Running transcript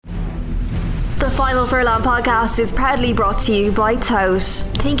The Final Furlong podcast is proudly brought to you by Tote.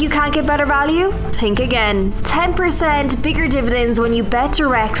 Think you can't get better value? Think again. 10% bigger dividends when you bet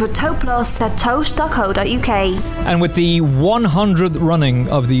direct with Tote Plus at tote.co.uk. And with the 100th running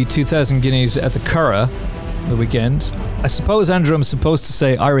of the 2000 Guineas at the Curragh the weekend, I suppose, Andrew, I'm supposed to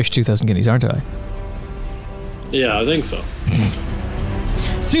say Irish 2000 Guineas, aren't I? Yeah, I think so.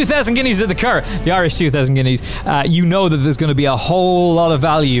 2000 Guineas at the Curragh, the Irish 2000 Guineas. You know that there's going to be a whole lot of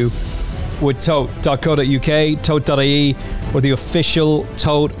value with tote.co.uk, tote.ie, or the official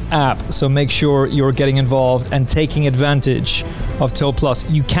Tote app. So make sure you're getting involved and taking advantage of Tote Plus.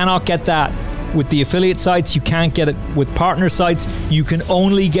 You cannot get that with the affiliate sites. You can't get it with partner sites. You can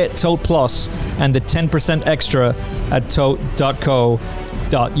only get Tote Plus and the 10% extra at tote.co.uk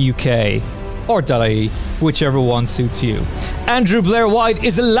or .ie, whichever one suits you. Andrew Blair White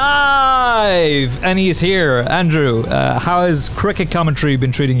is alive and he is here. Andrew, how has cricket commentary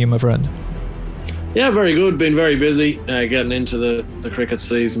been treating you, my friend? Yeah, very good. Been very busy getting into the cricket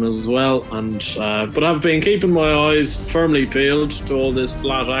season as well, and but I've been keeping my eyes firmly peeled to all this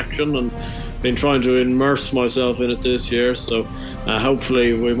flat action and been trying to immerse myself in it this year. So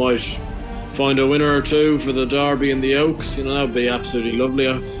hopefully we might find a winner or two for the Derby and the Oaks. You know, that would be absolutely lovely.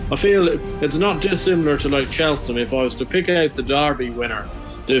 I feel it's not dissimilar to like Cheltenham. If I was to pick out the Derby winner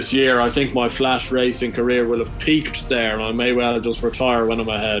this year, I think my flat racing career will have peaked there and I may well just retire when I'm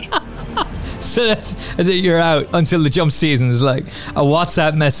ahead. So that's it, you're out until the jump season. Is like a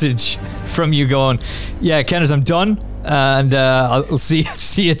WhatsApp message from you going, yeah, Kenneth, I'm done, and I'll see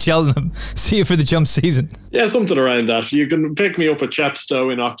you at Cheltenham. See you for the jump season. Yeah, something around that. You can pick me up at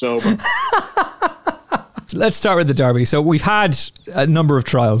Chepstow in October. Let's start with the Derby. So we've had a number of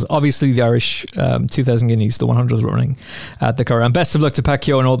trials. Obviously the Irish 2000 Guineas, the 100th running at the Curragh. And best of luck to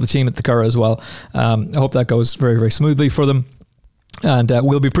Pacquiao and all the team at the Curragh as well. I hope that goes very, very smoothly for them. And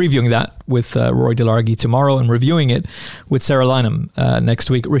we'll be previewing that with Rory Delargy tomorrow and reviewing it with Sarah Lynham next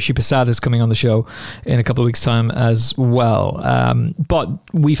week. Rishi Prasad is coming on the show in a couple of weeks' time as well. But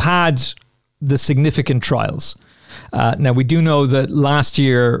we've had the significant trials. Now, we do know that last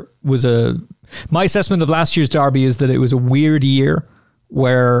year was my assessment of last year's Derby is that it was a weird year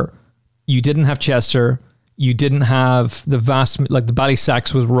where you didn't have Chester, you didn't have the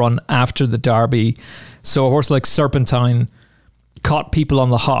Ballysacks was run after the Derby. So a horse like Serpentine caught people on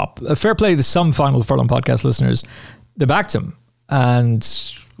the hop. A fair play to some Final Furlong podcast listeners. They backed him, and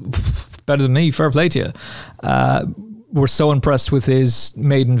better than me, fair play to you. We're so impressed with his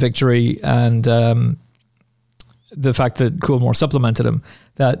maiden victory and the fact that Coolmore supplemented him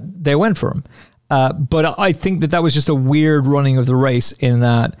that they went for him. But I think that was just a weird running of the race in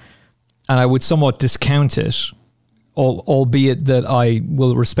that, and I would somewhat discount it, albeit that I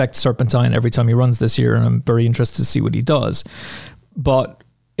will respect Serpentine every time he runs this year, and I'm very interested to see what he does. But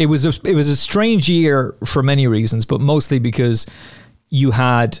it was a strange year for many reasons, but mostly because you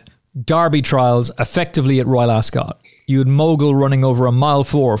had Derby trials effectively at Royal Ascot. You had Mogul running over a mile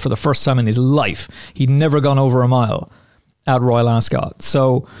 4 for the first time in his life. He'd never gone over a mile at Royal Ascot.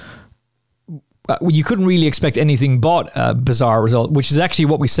 So you couldn't really expect anything but a bizarre result, which is actually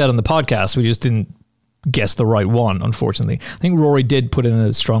what we said on the podcast. We just didn't guess the right one, unfortunately. I think Rory did put in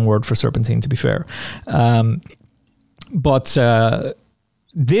a strong word for Serpentine, to be fair. But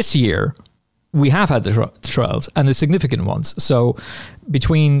this year, we have had the trials and the significant ones. So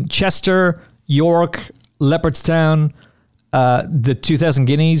between Chester, York, Leopardstown, the 2000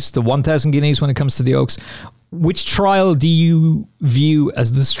 Guineas, the 1000 Guineas when it comes to the Oaks, which trial do you view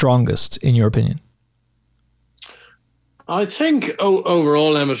as the strongest, in your opinion? I think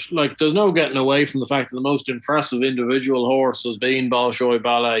overall, Emmett, there's no getting away from the fact that the most impressive individual horse has been Bolshoi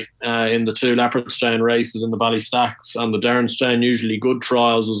Ballet in the 2 Leopardstown races in the Ballystacks and the Derrenstown, usually good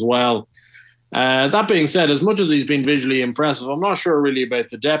trials as well. That being said, as much as he's been visually impressive, I'm not sure really about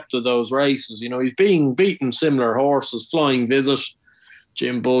the depth of those races. You know, he's being beaten similar horses. Flying Visit,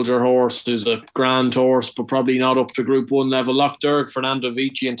 Jim Bulger horse, who's a grand horse, but probably not up to Group 1 level. Lochderg, Fernando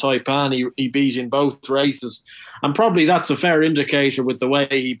Vici and Taipan, he beat in both races. And probably that's a fair indicator with the way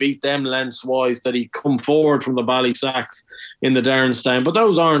he beat them lengths-wise that he come forward from the Ballysacks in the Derrenstown. But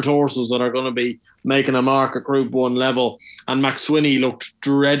those aren't horses that are going to be making a mark at Group 1 level. And McSwinney looked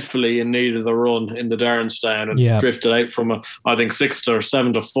dreadfully in need of the run in the Derrenstown and drifted out from, I think, 6 or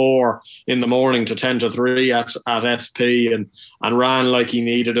 7 to 4 in the morning to 10 to 3 at SP and ran like he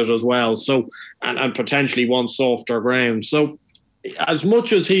needed it as well. So, and potentially won softer ground. So as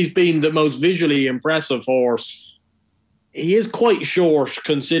much as he's been the most visually impressive horse, he is quite short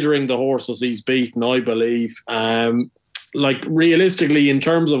considering the horses he's beaten, I believe. Realistically, in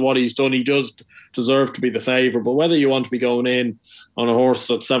terms of what he's done, he does deserve to be the favourite. But whether you want to be going in on a horse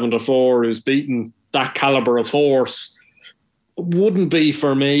at 7-4 who's beaten that calibre of horse wouldn't be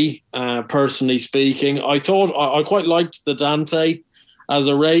for me, personally speaking. I thought I quite liked the Dante as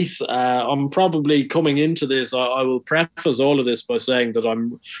a race. I'm probably coming into this, I will preface all of this by saying that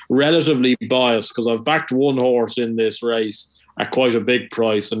I'm relatively biased because I've backed one horse in this race at quite a big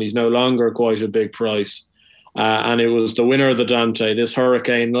price, and he's no longer quite a big price. And it was the winner of the Dante, this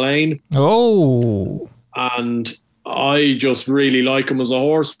Hurricane Lane. Oh. And I just really like him as a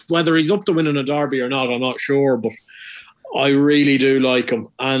horse. Whether he's up to winning a Derby or not, I'm not sure, but I really do like him.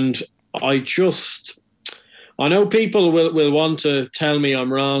 And I know people will want to tell me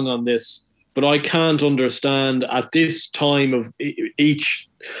I'm wrong on this, but I can't understand at this time of each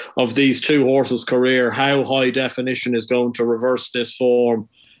of these two horses' career how High Definition is going to reverse this form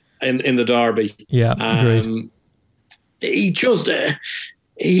in the Derby. Yeah, agreed.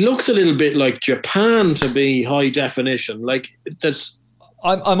 He looks a little bit like Japan to be High Definition. Like that's.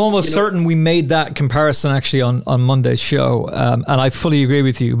 I'm almost certain we made that comparison actually on Monday's show, and I fully agree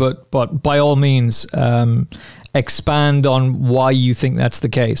with you. But by all means, expand on why you think that's the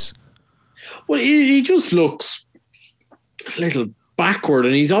case. Well, he just looks a little backward,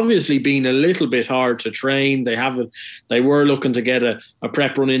 and he's obviously been a little bit hard to train. They were looking to get a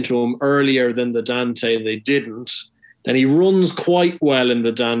prep run into him earlier than the Dante. They didn't. Then he runs quite well in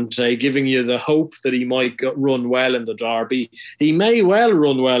the Dante, giving you the hope that he might run well in the Derby. He may well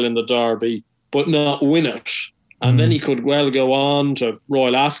run well in the Derby, but not win it. And then he could well go on to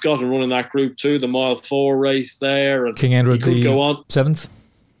Royal Ascot and run in that Group 2, the Mile 4 race there. And King Edward could go on 7th.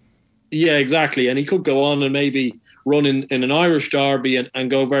 Yeah, exactly. And he could go on and maybe run in an Irish Derby and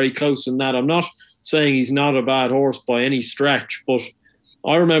go very close in that. I'm not saying he's not a bad horse by any stretch, but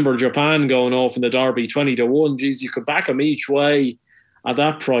I remember Japan going off in the Derby 20-1. Geez, you could back him each way at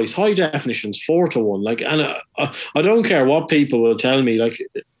that price. High Definition's 4-1. Like, and I don't care what people will tell me. Like,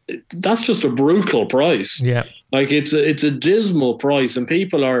 that's just a brutal price. Yeah, like it's a dismal price, and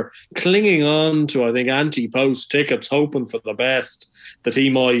people are clinging on to, I think, anti-post tickets, hoping for the best, that he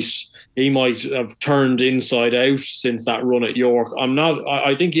might have turned inside out since that run at York.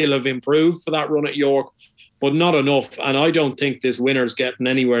 I think he'll have improved for that run at York, but not enough. And I don't think this winner's getting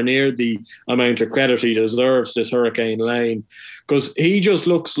anywhere near the amount of credit he deserves, this Hurricane Lane, because he just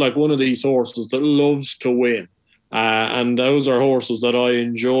looks like one of these horses that loves to win. And those are horses that I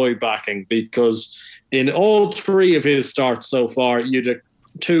enjoy backing, because in all three of his starts so far, you'd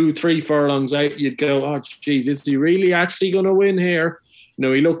 2-3 furlongs out, you'd go, oh, geez, is he really actually going to win here? You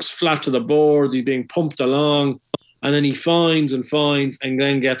know, he looks flat to the boards, he's being pumped along, and then he finds and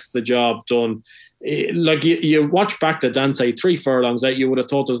then gets the job done. Like you watch back the Dante 3 furlongs out, you would have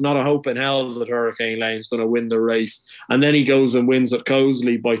thought there's not a hope in hell that Hurricane Lane's going to win the race, and then he goes and wins at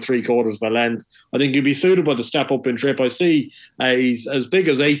Cosley by 3/4 of a length. I think he'd be suitable to step up in trip. I see he's as big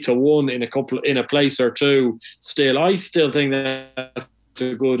as 8-1 in a place or two. I still think that's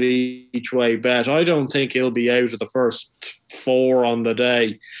a good each way bet. I don't think he'll be out of the first 4 on the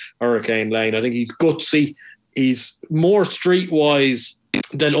day, Hurricane Lane. I think he's gutsy. He's more streetwise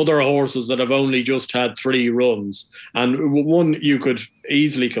than other horses that have only just had 3 runs. And one you could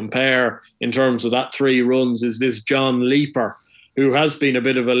easily compare in terms of that 3 runs is this John Leaper, who has been a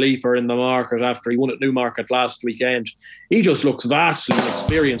bit of a leaper in the market after he won at Newmarket last weekend. He just looks vastly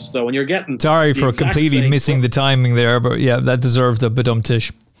inexperienced, though, and you're getting... Sorry for completely missing the timing there, but yeah, that deserved a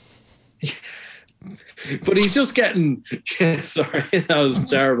badum-tish. But he's just getting... Yeah, sorry, that was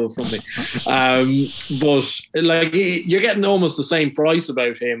terrible from me. But like you're getting almost the same price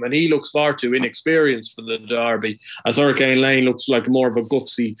about him, and he looks far too inexperienced for the Derby, as Hurricane Lane looks like more of a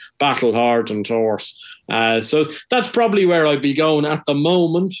gutsy, battle-hardened horse. So that's probably where I'd be going at the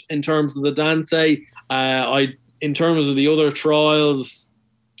moment in terms of the Dante. In terms of the other trials,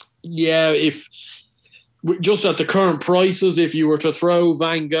 yeah, if... Just at the current prices, if you were to throw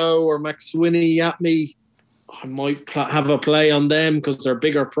Van Gogh or McSweeney at me, I might have a play on them because they're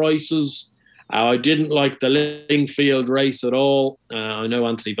bigger prices. I didn't like the Lingfield race at all. I know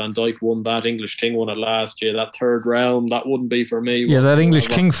Anthony Van Dyke won that. English King won it last year. That Third Realm, that wouldn't be for me. Yeah, that English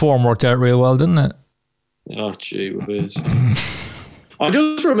King form worked out real well, didn't it? Oh, gee whiz. I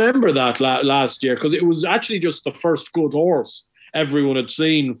just remember that last year because it was actually just the first good horse everyone had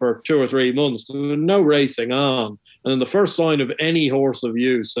seen for 2 or 3 months. There was no racing on. And then the first sign of any horse of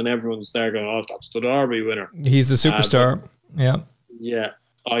use, and everyone's there going, oh, that's the Derby winner. He's the superstar. Yeah. Yeah.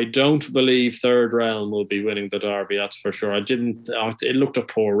 I don't believe Third Realm will be winning the Derby, that's for sure. It looked a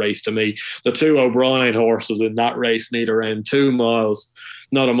poor race to me. The two O'Brien horses in that race need around 2 miles,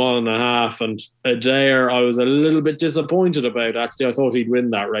 not a mile and a half. And Adair, I was a little bit disappointed about, actually. I thought he'd win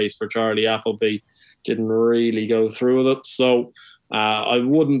that race for Charlie Appleby. Didn't really go through with it. So I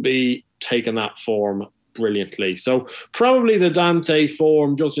wouldn't be taking that form brilliantly. So probably the Dante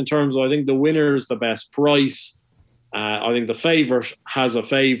form, just in terms of, I think the winner's the best price. I think the favourite has a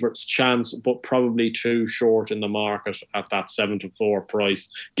favourite's chance, but probably too short in the market at that 7-4 price,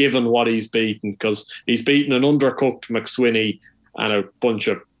 given what he's beaten, because he's beaten an undercooked McSweeney and a bunch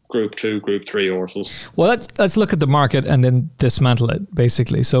of Group 2, Group 3 horses. Well, let's look at the market and then dismantle it,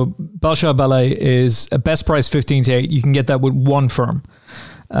 basically. So Balshoi Ballet is a best price 15-8. You can get that with one firm.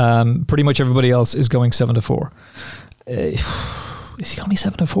 Pretty much everybody else is going 7-4. Is he going to be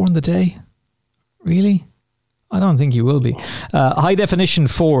 7-4 in the day? Really? I don't think he will be. High definition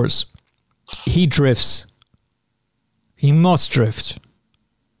 4s. He drifts. He must drift.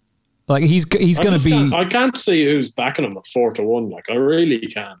 Like he's going to be. I can't see who's backing him at 4-1. Like I really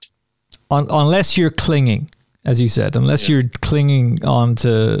can't. Unless you're clinging, as you said, you're clinging on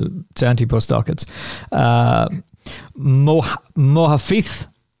to anti-post dockets. Mohafith.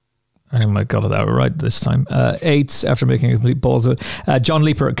 I might got it out right this time. 8s after making a complete balls of it. John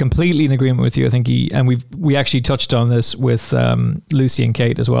Leaper, completely in agreement with you. I think we actually touched on this with Lucy and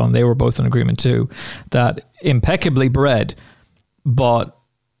Kate as well, and they were both in agreement too. That impeccably bred, but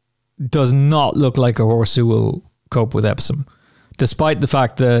does not look like a horse who will cope with Epsom, despite the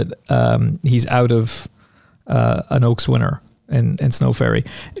fact that he's out of an Oaks winner in Snow Ferry.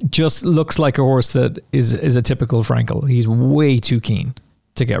 Just looks like a horse that is a typical Frankel. He's way too keen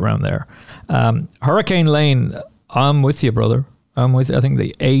to get around there. Hurricane Lane, I'm with you, brother. I'm with you. I think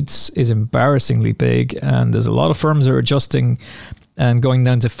the 8s is embarrassingly big, and there's a lot of firms that are adjusting and going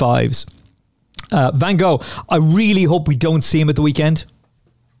down to 5s. Van Gogh, I really hope we don't see him at the weekend.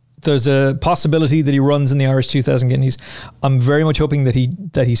 There's a possibility that he runs in the Irish 2000 Guineas. I'm very much hoping that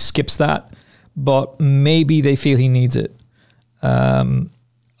he skips that, but maybe they feel he needs it.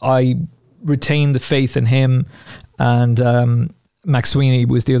 I retain the faith in him, and McSweeney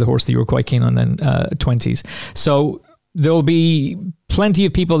was the other horse that you were quite keen on then, 20s. So there'll be plenty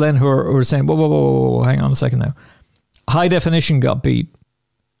of people then who are saying, whoa, hang on a second now. High definition got beat,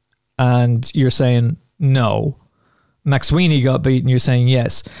 and you're saying no. McSweeney got beat, and you're saying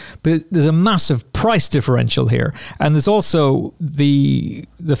yes. But there's a massive price differential here. And there's also the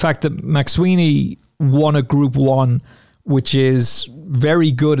fact that McSweeney won a Group 1, which is very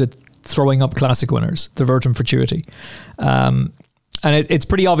good at throwing up classic winners, the Virgin Fortuity. And it's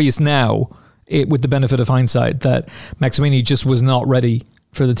pretty obvious now, with the benefit of hindsight, that McSweeney just was not ready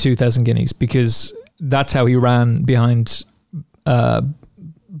for the 2000 Guineas, because that's how he ran behind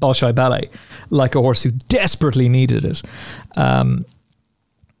Balshoi Ballet, like a horse who desperately needed it.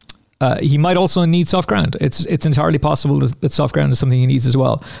 He might also need soft ground. It's entirely possible that soft ground is something he needs as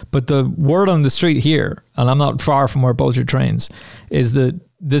well. But the word on the street here, and I'm not far from where Bulger trains, is that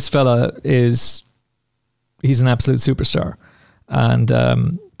this fella he's an absolute superstar. And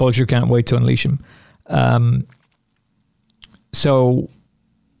Bulger can't wait to unleash him. So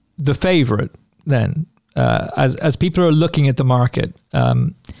the favourite then, as people are looking at the market,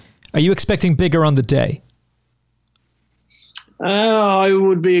 are you expecting bigger on the day? I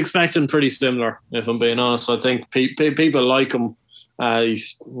would be expecting pretty similar, if I'm being honest. I think people like him.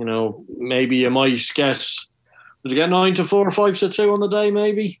 He's, maybe you might guess, would you get 9-4 or 5-2 on the day,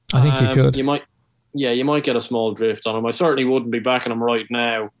 maybe? I think you could. You might get a small drift on him. I certainly wouldn't be backing him right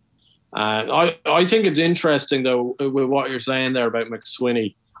now. I think it's interesting, though, with what you're saying there about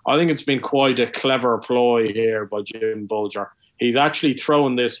McSweeney. I think it's been quite a clever ploy here by Jim Bulger. He's actually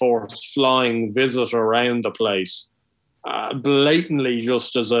thrown this horse Flying Visit around the place, blatantly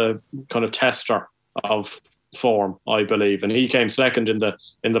just as a kind of tester of form, I believe. And he came second in the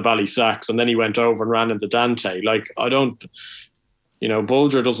Ballysacks, and then he went over and ran in the Dante.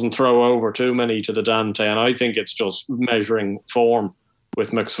 Bulger doesn't throw over too many to the Dante, and I think it's just measuring form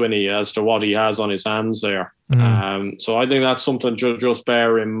with McSweeney as to what he has on his hands there. Mm-hmm. So I think that's something to just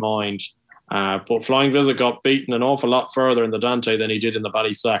bear in mind. But Flying Visit got beaten an awful lot further in the Dante than he did in the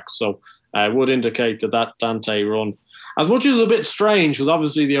Ballysacks, so it would indicate that Dante run, as much as a bit strange, because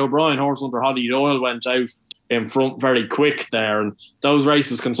obviously the O'Brien horse under Hoddy Doyle went out in front very quick there, and those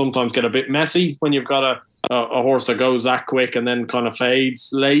races can sometimes get a bit messy when you've got a horse that goes that quick and then kind of fades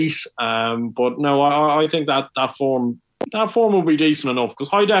late. But no, I think that form will be decent enough, because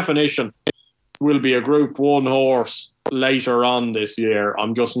High Definition will be a Group 1 horse later on this year.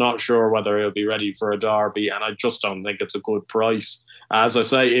 I'm just not sure whether he'll be ready for a Derby, and I just don't think it's a good price. As I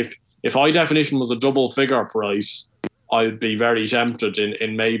say, if high definition was a double figure price, I'd be very tempted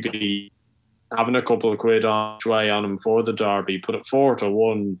in maybe having a couple of quid on way on him for the Derby. Put it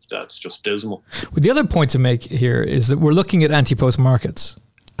 4-1. That's just dismal. Well, the other point to make here is that we're looking at anti-post markets,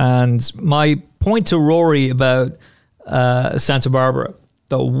 and my point to Rory about Santa Barbara,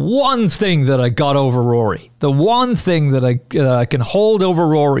 the one thing that I got over Rory, the one thing that I can hold over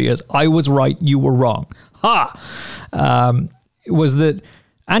Rory is I was right, you were wrong. Was that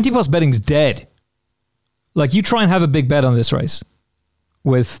anti-post betting's dead. Like, you try and have a big bet on this race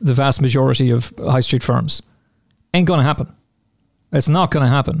with the vast majority of high street firms. Ain't going to happen. It's not going to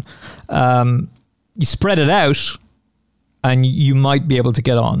happen. You spread it out and you might be able to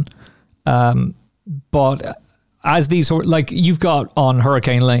get on. But as these, like you've got on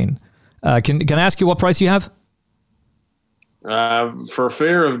Hurricane Lane, can I ask you what price you have? For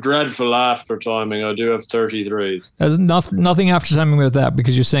fear of dreadful after timing, I do have 33s. There's nothing after timing with that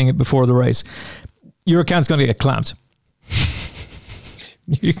because you're saying it before the race. Your account's going to get clamped.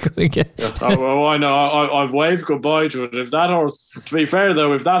 You're going to get. I know. I've waved goodbye to it. If that horse, to be fair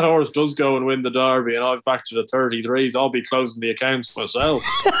though, if that horse does go and win the Derby, and I've backed to the 33s, I'll be closing the accounts myself.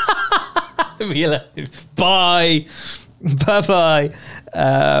 Bye. Bye.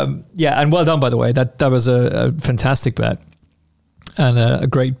 Yeah, and well done, by the way. That was a fantastic bet. And a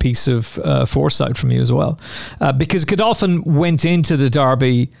great piece of foresight from you as well. Because Godolphin went into the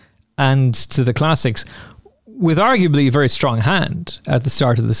Derby and to the Classics with arguably a very strong hand at the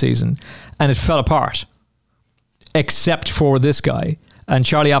start of the season, and it fell apart, except for this guy. And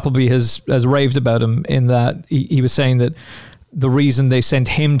Charlie Appleby has raved about him in that he was saying that the reason they sent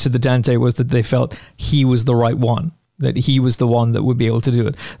him to the Dante was that they felt he was the right one, that he was the one that would be able to do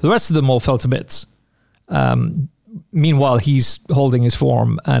it. The rest of them all fell to bits. Meanwhile, he's holding his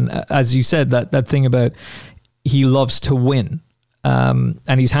form. And as you said, that thing about he loves to win.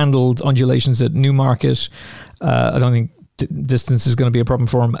 And he's handled undulations at Newmarket. I don't think distance is going to be a problem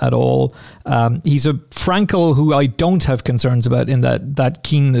for him at all. He's a Frankel who I don't have concerns about in that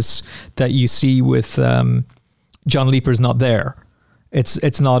keenness that you see with John Leaper's not there.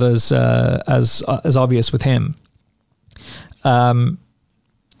 It's not as obvious with him.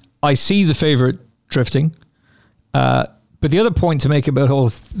 I see the favourite drifting. But the other point to make about all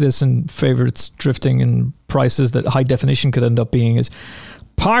this and favourites drifting and prices that high definition could end up being is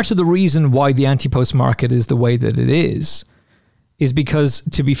part of the reason why the anti-post market is the way that it is because,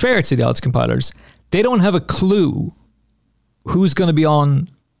 to be fair to the odds compilers, they don't have a clue who's going to be on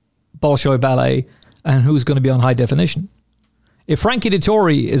Bolshoi Ballet and who's going to be on high definition. If Frankie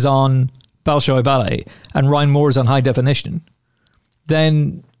Dettori is on Bolshoi Ballet and Ryan Moore's on high definition,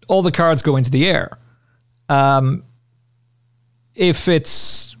 then all the cards go into the air. If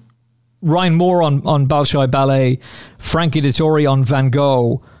it's Ryan Moore on Bolshoi Ballet, Frankie Dettori on Van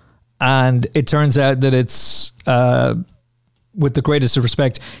Gogh, and it turns out that it's, with the greatest of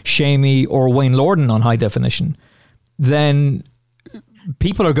respect, Shamey or Wayne Lorden on high definition, then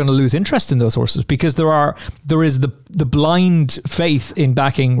people are going to lose interest in those horses because there is the blind faith in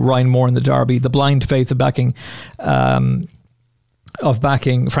backing Ryan Moore in the Derby, the blind faith of backing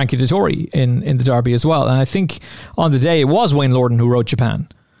Frankie Dettori in the Derby as well. And I think on the day it was Wayne Lorden who rode Japan,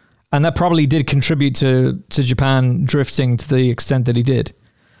 and that probably did contribute to Japan drifting to the extent that he did.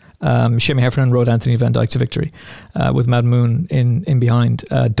 Shamey Heffernan rode Anthony Van Dyke to victory with Mad Moon in behind.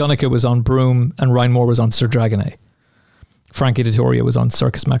 Dunica was on Broome and Ryan Moore was on Sir Dragonet. Frankie Dettori was on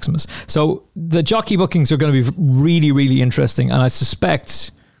Circus Maximus. So the jockey bookings are going to be really, really interesting, and I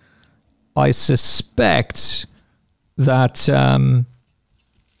suspect that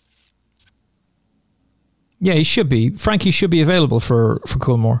he should be. Frankie should be available for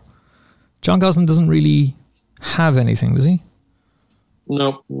Coolmore. John Gosling doesn't really have anything, does he?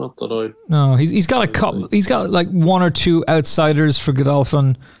 No, not that I. No, he's got a couple. He's got like one or two outsiders for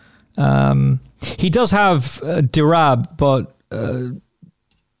Godolphin. He does have Dirab, but I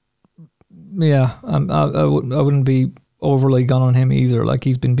wouldn't be overly gone on him either. Like,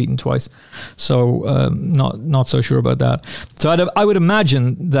 he's been beaten twice, so not so sure about that. So I would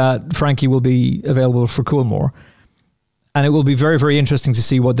imagine that Frankie will be available for Coolmore, and it will be very, very interesting to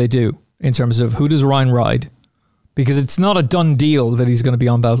see what they do in terms of who does Ryan ride, because it's not a done deal that he's going to be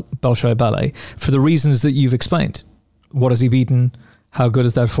on Bolshoi Ballet for the reasons that you've explained. What has he beaten? How good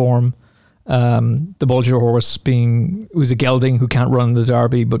is that form? The Bulger horse who's a gelding who can't run the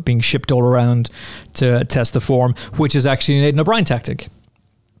Derby but being shipped all around to test the form, which is actually an Aidan O'Brien tactic.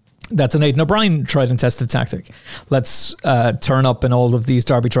 That's an Aidan O'Brien tried and tested tactic. Let's turn up in all of these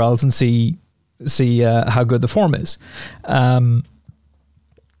Derby trials and see how good the form is.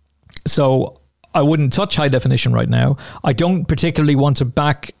 So I wouldn't touch high definition right now. I don't particularly want to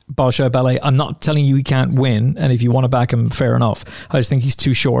back Bolshoi Ballet. I'm not telling you he can't win, and if you want to back him, fair enough. I just think he's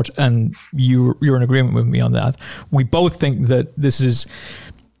too short, and you're in agreement with me on that. We both think that this is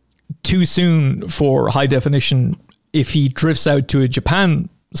too soon for high definition. If he drifts out to a Japan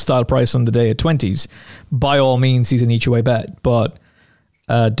style price on the day at 20s, by all means, he's an each way bet. But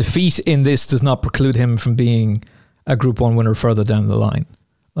defeat in this does not preclude him from being a Group 1 winner further down the line.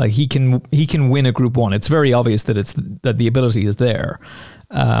 Like he can win a Group 1. It's very obvious that the ability is there.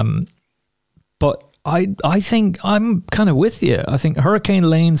 But I think I'm kind of with you. I think Hurricane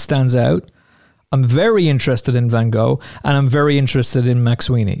Lane stands out. I'm very interested in Van Gogh, and I'm very interested in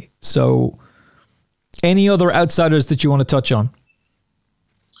McSweeney. So any other outsiders that you want to touch on?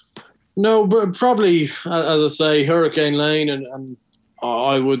 No, but probably, as I say, Hurricane Lane, and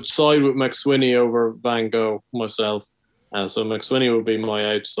I would side with McSweeney over Van Gogh myself. So McSweeney would be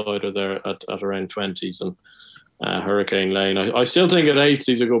my outsider there at around 20s, and Hurricane Lane. I still think at 8s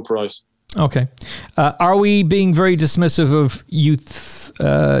he's a good price. Okay. Are we being very dismissive of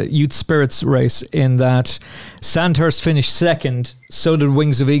youth spirits race in that Sandhurst finished second, so did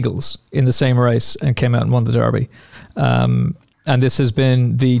Wings of Eagles in the same race and came out and won the Derby? And this has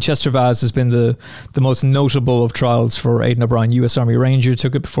been, the Chester Vase has been the most notable of trials for Aidan O'Brien. US Army Ranger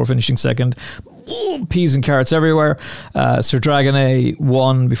took it before finishing second. Ooh, peas and carrots everywhere. Sir Dragonet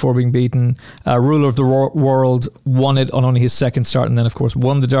won before being beaten. Ruler of the World won it on only his second start, and then of course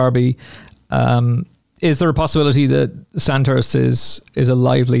won the Derby. Is there a possibility that Sandhurst is a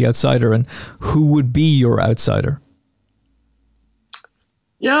lively outsider, and who would be your outsider?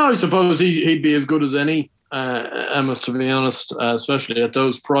 Yeah, I suppose he'd be as good as any, Emma, to be honest, especially at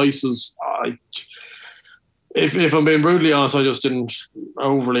those prices. If I'm being brutally honest, I just didn't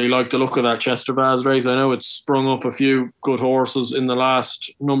overly like the look of that Chester Vase race. I know it's sprung up a few good horses in the last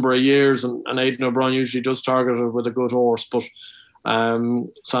number of years, and Aidan O'Brien usually does target it with a good horse, but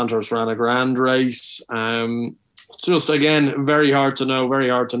Sandhurst ran a grand race. Just, again, very hard to know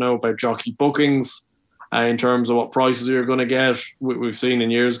about jockey bookings in terms of what prices you're going to get. We've seen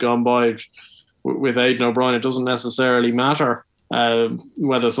in years gone by with Aidan O'Brien, it doesn't necessarily matter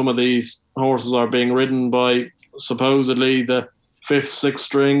whether some of these horses are being ridden by supposedly the 5th, 6th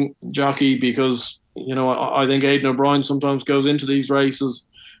string jockey, because, you know, I think Aidan O'Brien sometimes goes into these races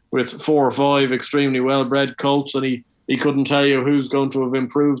with 4 or 5 extremely well-bred colts, and he couldn't tell you who's going to have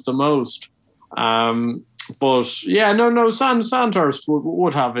improved the most. But yeah, Sandhurst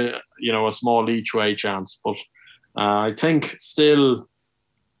would have a small each way chance, but I think still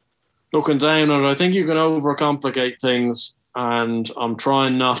looking down on it, I think you can overcomplicate things, and I'm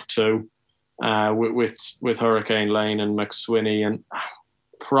trying not to with Hurricane Lane and McSweeney, and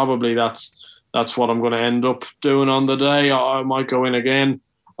probably that's what I'm going to end up doing on the day. I might go in again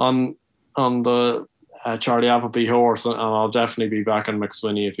on the Charlie Appleby horse, and I'll definitely be back on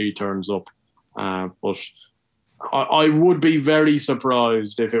McSweeney if he turns up. But I would be very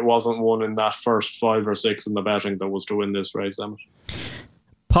surprised if it wasn't one in that first 5 or 6 in the betting that was to win this race, Emmett.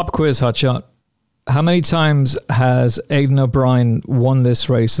 Pop quiz, hotshot. How many times has Aidan O'Brien won this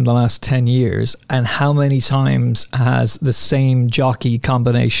race in the last 10 years? And how many times has the same jockey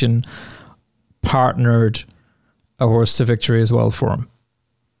combination partnered a horse to victory as well for him?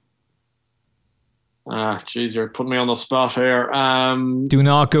 Geez, you're putting me on the spot here. Do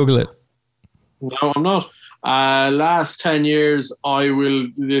not Google it. No, I'm not. Last 10 years,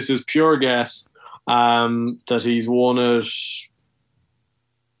 this is pure guess, that he's won it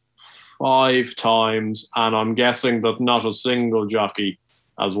 5 times, and I'm guessing that not a single jockey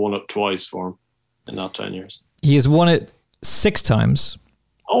has won it twice for him in that 10 years. He has won it 6 times.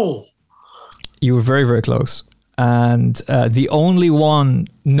 Oh! You were very, very close. And the only one,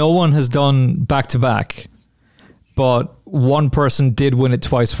 no one has done back-to-back, but one person did win it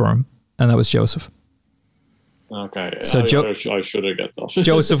twice for him, and that was Joseph. Okay, so I should have got that.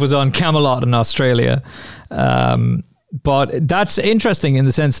 Joseph was on Camelot in Australia. But that's interesting in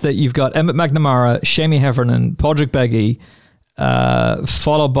the sense that you've got Emmett McNamara, Shamie Heffernan, Padraig Beggy,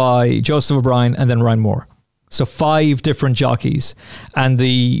 followed by Joseph O'Brien, and then Ryan Moore. So 5 different jockeys. And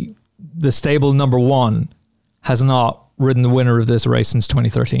the stable number 1 has not ridden the winner of this race since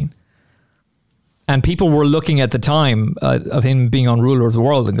 2013. And people were looking at the time of him being on Ruler of the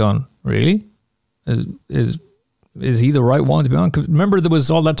World and going, really? Is he the right one to be on? 'Cause remember, there was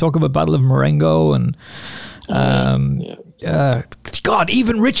all that talk about Battle of Marengo and God,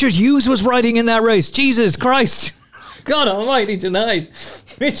 even Richard Hughes was riding in that race. Jesus Christ. God almighty tonight.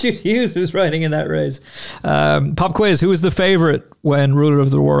 Richard Hughes was riding in that race. Pop quiz, who was the favourite when Ruler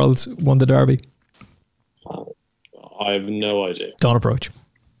of the World won the Derby? I have no idea. Don't approach.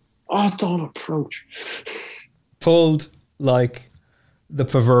 Oh, don't approach. Pulled like the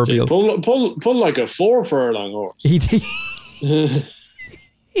proverbial. Pull like a 4 furlong horse. He did.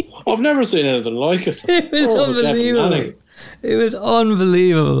 I've never seen anything like it. It was unbelievable. It was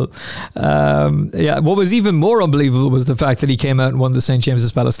unbelievable. What was even more unbelievable was the fact that he came out and won the St.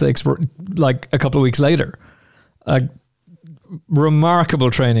 James's Palace Stakes like a couple of weeks later. Remarkable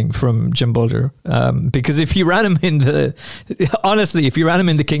training from Jim Bolger. Because if you ran him in the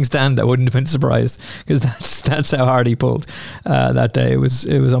King's Stand, I wouldn't have been surprised, because that's how hard he pulled that day. It was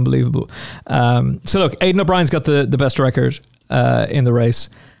unbelievable. So look, Aidan O'Brien's got the best record in the race.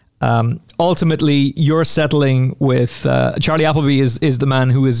 Ultimately, you're settling with Charlie Appleby is the man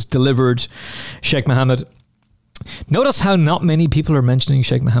who has delivered Sheikh Mohammed. Notice how not many people are mentioning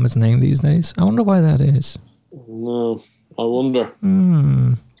Sheikh Mohammed's name these days. I wonder why that is. No, I wonder.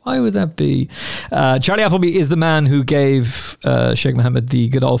 Why would that be? Charlie Appleby is the man who gave Sheikh Mohammed the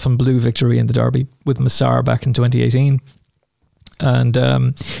Godolphin Blue victory in the Derby with Massar back in 2018. And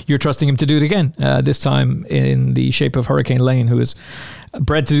you're trusting him to do it again, this time in the shape of Hurricane Lane, who is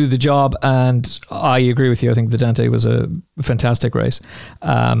bred to do the job. And I agree with you. I think the Dante was a fantastic race.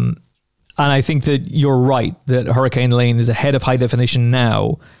 And I think that you're right, that Hurricane Lane is ahead of High Definition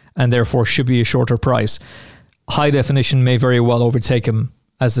now, and therefore should be a shorter price. High Definition may very well overtake him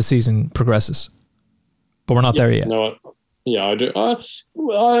as the season progresses. But we're not there yet. No, yeah, I do.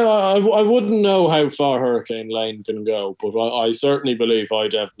 I wouldn't know how far Hurricane Lane can go, but I certainly believe High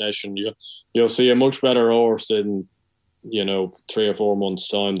Definition. You'll see a much better horse in 3 or 4 months'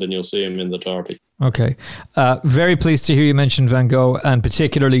 time than you'll see him in the Derby. Okay. Very pleased to hear you mention Van Gogh, and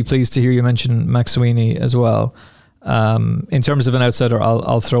particularly pleased to hear you mention Max Sweeney as well. In terms of an outsider,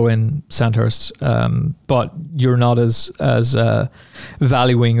 I'll throw in Sandhurst, but you're not as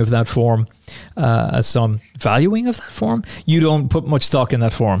valuing of that form as some. Valuing of that form? You don't put much stock in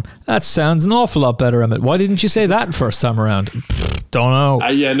that form. That sounds an awful lot better, Emmett. Why didn't you say that first time around? Don't know.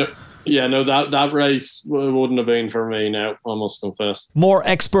 That race wouldn't have been for me now, I must confess. More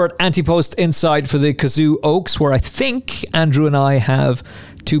expert anti-post insight for the Kazoo Oaks, where I think Andrew and I have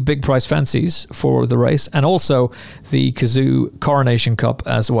 2 big price fancies for the race, and also the Kazoo Coronation Cup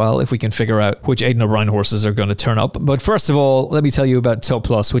as well, if we can figure out which Aidan O'Brien horses are going to turn up. But first of all, let me tell you about Tote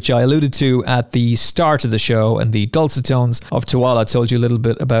Plus, which I alluded to at the start of the show, and the dulcet tones of Tuala told you a little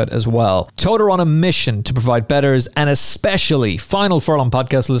bit about as well. Tote are on a mission to provide bettors, and especially Final Furlong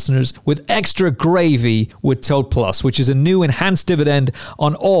podcast listeners, with extra gravy with Tote Plus, which is a new enhanced dividend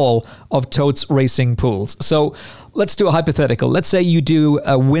on all of Tote's racing pools. So let's do a hypothetical. Let's say you do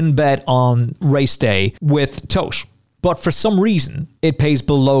a win bet on race day with Tote, but for some reason it pays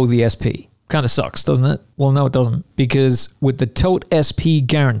below the SP. Kind of sucks, doesn't it? Well, no, it doesn't. Because with the Tote SP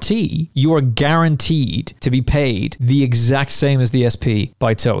guarantee, you are guaranteed to be paid the exact same as the SP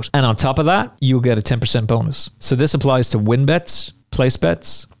by Tote. And on top of that, you'll get a 10% bonus. So this applies to win bets, place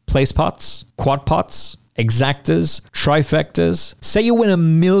bets, place pots, quad pots, exactas, trifectas. Say you win £1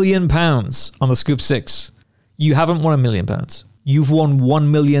 million on the Scoop 6. You haven't won £1 million. You've won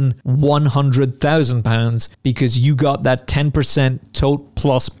 £1,100,000 because you got that 10% Tote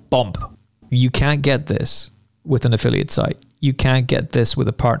Plus bump. You can't get this with an affiliate site. You can't get this with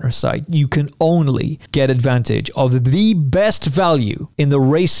a partner site. You can only get advantage of the best value in the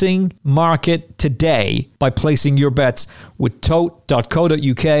racing market today by placing your bets with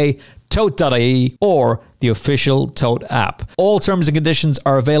tote.co.uk, tote.ie, or the official Tote app. All terms and conditions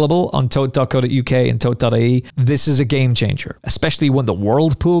are available on tote.co.uk and tote.ie. This is a game changer, especially when the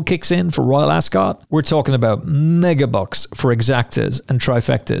World Pool kicks in for Royal Ascot. We're talking about mega bucks for exactas and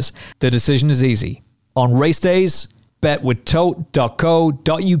trifectas. The decision is easy. On race days, bet with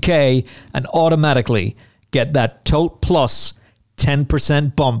tote.co.uk and automatically get that Tote Plus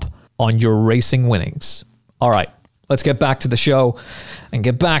 10% bump on your racing winnings. All right, let's get back to the show and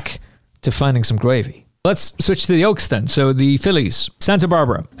get back to finding some gravy. Let's switch to the Oaks then. So the fillies, Santa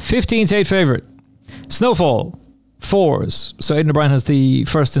Barbara, 15-8 favourite. Snowfall, 4s. So Aidan O'Brien has the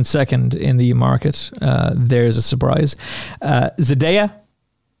first and second in the market. There's a surprise. Zendaya,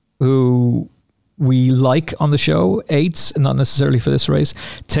 who we like on the show, 8s, not necessarily for this race.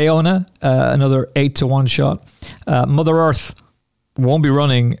 Teona, another 8-1 shot. Mother Earth won't be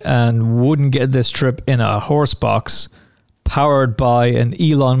running and wouldn't get this trip in a horse box powered by an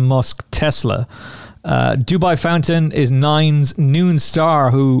Elon Musk Tesla. Dubai Fountain is 9's Noon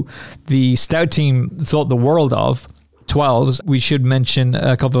Star, who the Stout team thought the world of. 12s. We should mention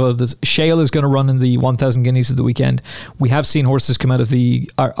a couple of others. Shale is going to run in the 1,000 guineas of the weekend. We have seen horses come out of the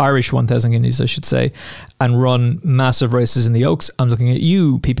Irish 1,000 guineas, I should say, and run massive races in the Oaks. I'm looking at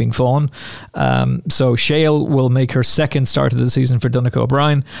you, Peeping Fawn. So Shale will make her second start of the season for Donncha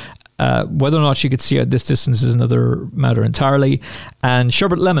O'Brien. Whether or not she could see out this distance is another matter entirely. And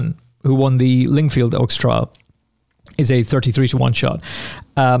Sherbet Lemon, who won the Lingfield Oaks trial, is a 33-1 shot.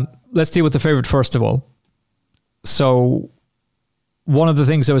 Let's deal with the favourite first of all. So one of the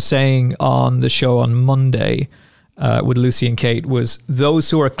things I was saying on the show on Monday with Lucy and Kate was those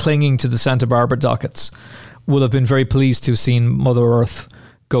who are clinging to the Santa Barbara dockets will have been very pleased to have seen Mother Earth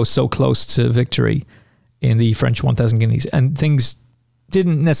go so close to victory in the French 1000 Guineas. And things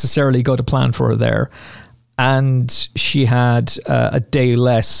didn't necessarily go to plan for her there. And she had a day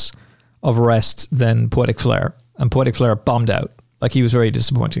less of rest than Poetic Flare. And Poetic Flare bombed out. Like, he was very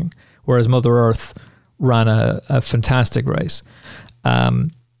disappointing. Whereas Mother Earth ran a fantastic race.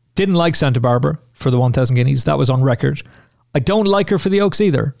 Didn't like Santa Barbara for the 1000 Guineas. That was on record. I don't like her for the Oaks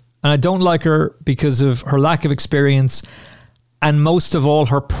either. And I don't like her because of her lack of experience and most of all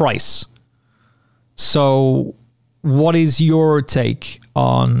her price. So what is your take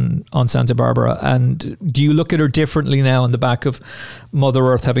on Santa Barbara? And do you look at her differently now on the back of Mother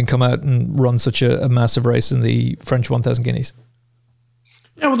Earth having come out and run such a massive race in the French 1000 Guineas?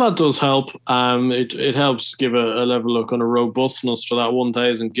 Yeah, well, that does help. It helps give a level of kind of robustness to that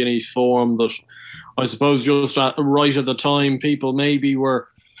 1000 Guineas form that I suppose just right at the time people maybe were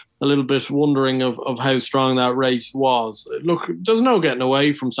a little bit wondering of how strong that race was. Look, there's no getting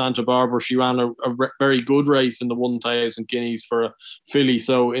away from Santa Barbara. She ran a very good race in the 1000 Guineas for a filly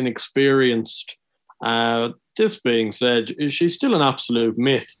so inexperienced. This being said, she's still an absolute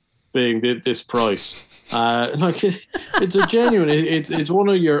myth being this price. It's a genuine. It's one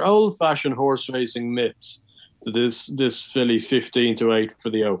of your old-fashioned horse racing myths. This filly's 15-8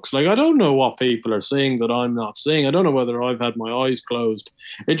 for the Oaks. Like, I don't know what people are saying that I'm not seeing. I don't know whether I've had my eyes closed.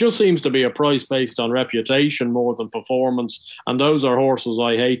 It just seems to be a price based on reputation more than performance, and those are horses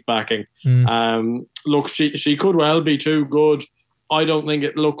I hate backing. Look, she could well be too good. I don't think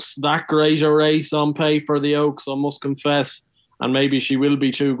it looks that great a race on paper, the Oaks, I must confess. And maybe she will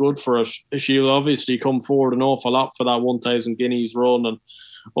be too good for it. She'll obviously come forward an awful lot for that 1000 Guineas run. And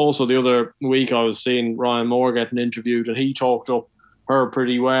also the other week I was seeing Ryan Moore getting interviewed and he talked up her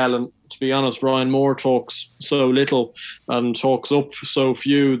pretty well. And to be honest, Ryan Moore talks so little and talks up so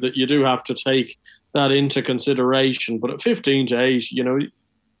few that you do have to take that into consideration. But at 15-8, you know,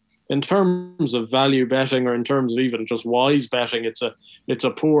 in terms of value betting or in terms of even just wise betting, it's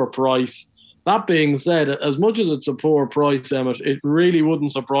a poor price. That being said, as much as it's a poor price, Emmett, it really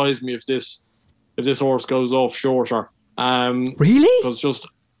wouldn't surprise me if this horse goes off shorter. Really?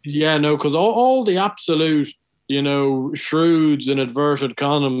 Because all the absolute, you know, shrewds in inverted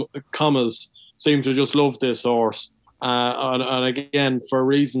commas seem to just love this horse. And again, for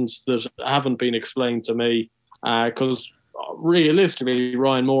reasons that haven't been explained to me, because realistically,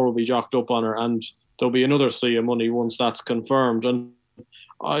 Ryan Moore will be jocked up on her and there'll be another sea of money once that's confirmed. And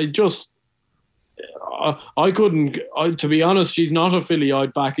to be honest, she's not a filly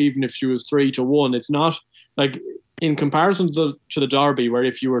I'd back even if she was 3-1. It's not like in comparison to the Derby, where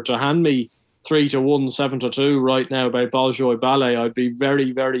if you were to hand me 3-1, 7-2 right now by Bolshoi Ballet, I'd be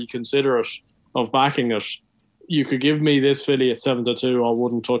very, very considerate of backing it. You could give me this filly at 7-2, I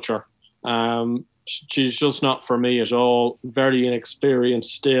wouldn't touch her. She's just not for me at all. Very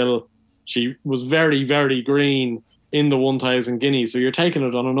inexperienced still. She was very, very green in the 1000 Guineas, so you're taking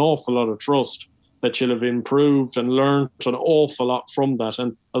it on an awful lot of trust that she'll have improved and learned an awful lot from that.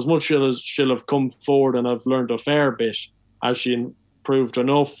 And as much as she'll have come forward and have learned a fair bit, as she improved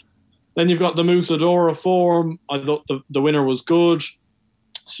enough. Then you've got the Musadora form. I thought the winner was good.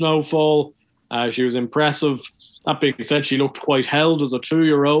 Snowfall, she was impressive. That being said, she looked quite held as a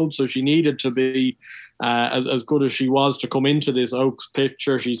 2-year-old, so she needed to be as good as she was to come into this Oaks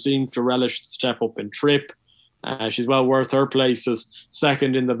picture. She seemed to relish the step up in trip. She's well worth her place as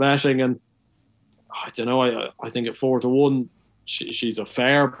second in the betting. And I don't know, I think at 4-1, she's a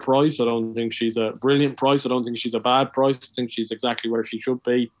fair price. I don't think she's a brilliant price. I don't think she's a bad price. I think she's exactly where she should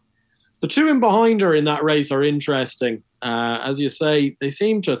be. The two in behind her in that race are interesting. As you say, they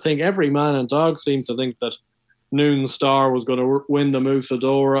seem to think, every man and dog seem to think that Noon Star was going to win the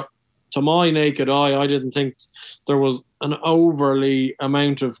Musadora. To my naked eye, I didn't think there was an overly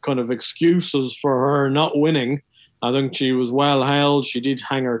amount of kind of excuses for her not winning. I think she was well held. She did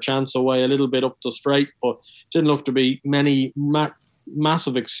hang her chance away a little bit up the straight, but didn't look to be many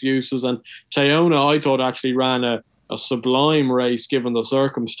massive excuses. And Teona, I thought, actually ran a sublime race given the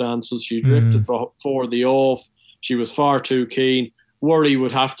circumstances. She drifted for the off. She was far too keen. Worry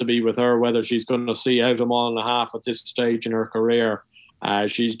would have to be with her whether she's going to see out a mile and a half at this stage in her career.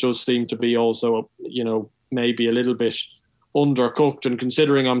 She just seemed to be also, you know, maybe a little bit undercooked. And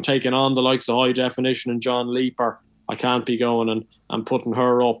considering I'm taking on the likes of High Definition and John Leaper, I can't be going and putting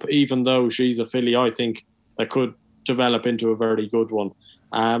her up, even though she's a filly I think that could develop into a very good one.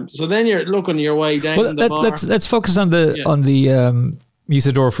 So then you're looking your way down. Well, let's focus on the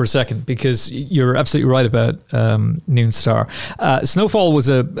Musador for a second, because you're absolutely right about Noon Star. Snowfall was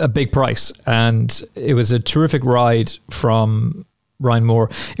a big price, and it was a terrific ride from Ryan Moore.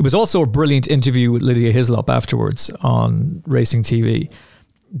 It was also a brilliant interview with Lydia Hislop afterwards on Racing TV,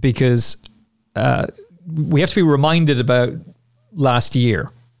 because we have to be reminded about last year,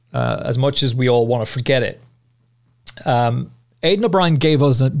 as much as we all want to forget it. Aidan O'Brien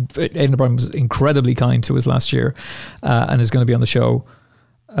Aidan O'Brien was incredibly kind to us last year, and is going to be on the show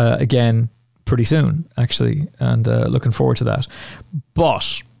again pretty soon, actually, and looking forward to that.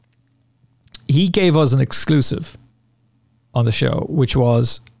 But he gave us an exclusive on the show, which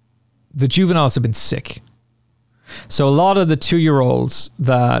was the juveniles have been sick. So a lot of the 2-year-olds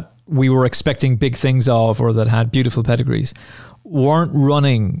that we were expecting big things of, or that had beautiful pedigrees, weren't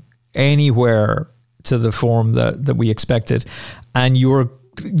running anywhere to the form that we expected. And you're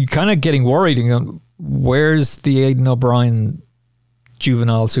kind of getting worried and going, where's the Aidan O'Brien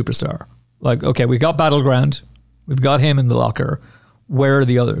juvenile superstar? Like, okay, we've got Battleground, we've got him in the locker. Where are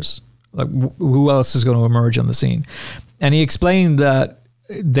the others? Like, who else is going to emerge on the scene? And he explained that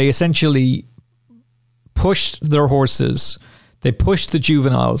they essentially pushed their horses, they pushed the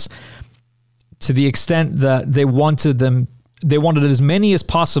juveniles to the extent that they wanted as many as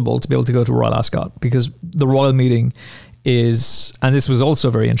possible to be able to go to Royal Ascot, because the Royal meeting is, and this was also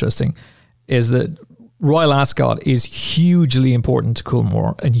very interesting, is that Royal Ascot is hugely important to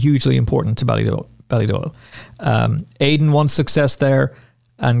Coolmore and hugely important to Ballydoyle. Aidan wants success there,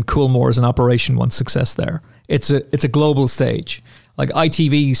 and Coolmore as an operation wants success there. It's a global stage. Like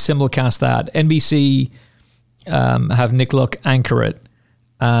ITV simulcast that. NBC have Nick Luck anchor it,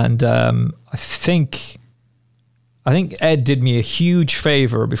 and I think Ed did me a huge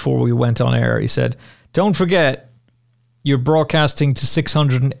favor before we went on air. He said, "Don't forget, you're broadcasting to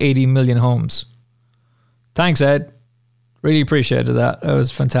 680 million homes." Thanks, Ed. Really appreciated that. That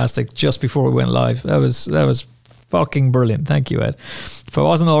was fantastic. Just before we went live, that was fucking brilliant. Thank you, Ed. If I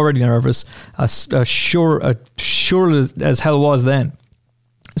wasn't already nervous, sure as hell was then.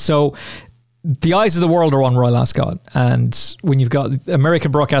 So the eyes of the world are on Royal Ascot, and when you've got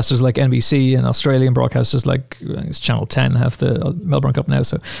American broadcasters like NBC and Australian broadcasters like it's Channel 10 have the Melbourne Cup now,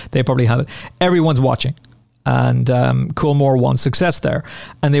 so they probably have it. Everyone's watching, and Coolmore wants success there,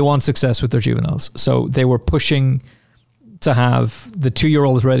 and they want success with their juveniles. So they were pushing to have the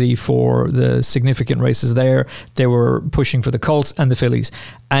 2-year-olds ready for the significant races there. They were pushing for the colts and the fillies,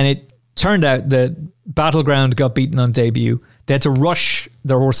 and it turned out that Battleground got beaten on debut. They had to rush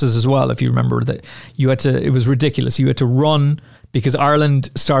their horses as well. If you remember that, it was ridiculous. You had to run because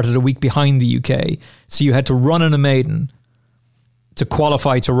Ireland started a week behind the UK. So you had to run in a maiden to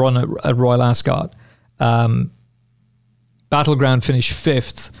qualify to run at Royal Ascot. Battleground finished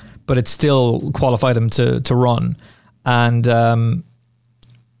 5th, but it still qualified him to run. And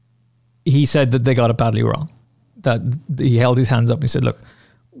he said that they got it badly wrong. That he held his hands up and he said, look,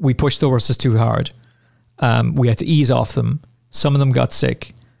 we pushed the horses too hard. We had to ease off them. Some of them got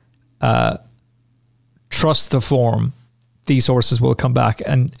sick. Trust the form. These horses will come back,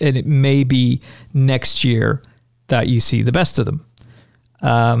 and it may be next year that you see the best of them.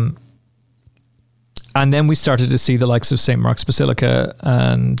 And then we started to see the likes of St. Mark's Basilica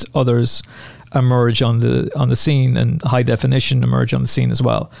and others emerge on the scene, and High Definition emerge on the scene as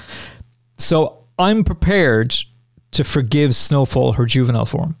well. So I'm prepared to forgive Snowfall her juvenile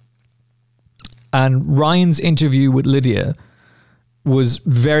form. And Ryan's interview with Lydia was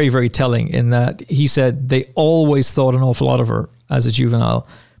very, very telling in that he said they always thought an awful lot of her as a juvenile,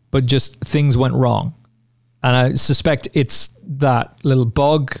 but just things went wrong. And I suspect it's that little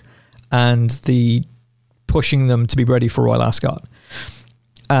bug and the pushing them to be ready for Royal Ascot.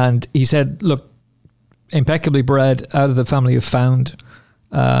 And he said, look, impeccably bred out of the family of Found,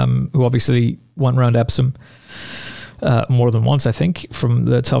 who obviously went round Epsom more than once, I think, from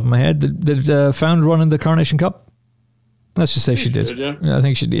the top of my head. Did Found run in the Coronation Cup? Let's just say she did. Yeah, I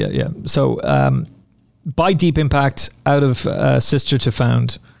think she did. Yeah. So by Deep Impact, out of sister to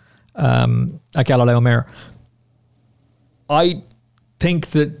Found at Galileo Mare. I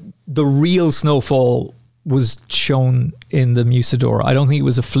think that the real Snowfall was shown in the Musador. I don't think it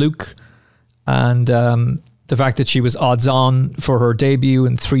was a fluke. And the The fact that she was odds on for her debut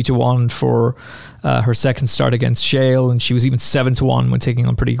and 3-1 for her second start against Shale, and she was even 7-1 when taking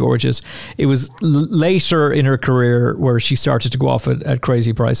on Pretty Gorgeous. It was later in her career where she started to go off at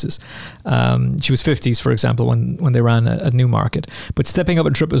crazy prices. She was 50s, for example, when they ran at Newmarket. But stepping up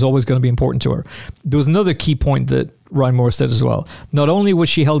in trip was always going to be important to her. There was another key point that Ryan Moore said as well. Not only was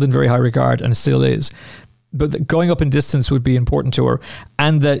she held in very high regard, and still is, but that going up in distance would be important to her,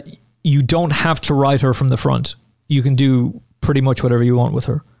 and that you don't have to ride her from the front. You can do pretty much whatever you want with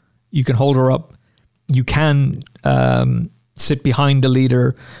her. You can hold her up. You can sit behind the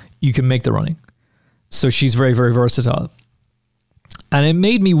leader. You can make the running. So she's very, very versatile. And it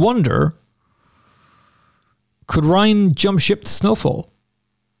made me wonder, could Ryan jump ship to Snowfall?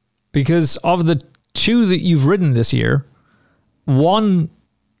 Because of the two that you've ridden this year, one,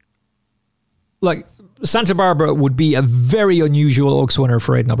 like Santa Barbara would be a very unusual Oaks winner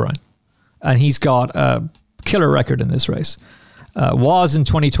for Aidan O'Brien. And he's got a killer record in this race. Was in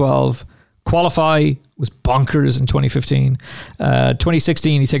 2012. Qualify was bonkers in 2015.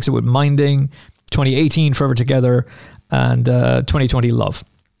 2016, he takes it with Minding. 2018, Forever Together. And 2020, Love.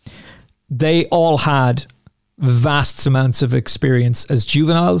 They all had vast amounts of experience as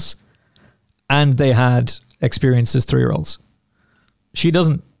juveniles, and they had experience as 3-year-olds. She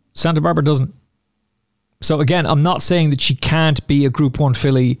doesn't. Santa Barbara doesn't. So again, I'm not saying that she can't be a Group 1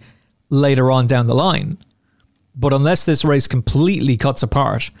 filly later on down the line, but unless this race completely cuts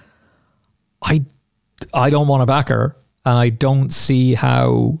apart, I don't want to back her, and I don't see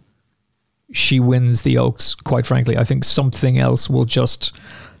how she wins the Oaks, quite frankly. I think something else will just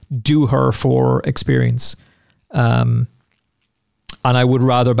do her for experience, and I would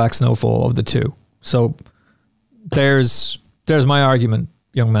rather back Snowfall of the two. So there's my argument,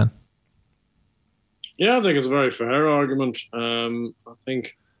 young man. Yeah, I think it's a very fair argument. I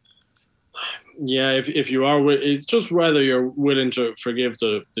think, yeah, if you are, it's just whether you're willing to forgive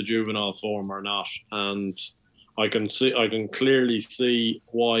the juvenile form or not. And I can clearly see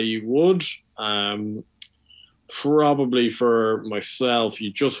why you would. Probably for myself,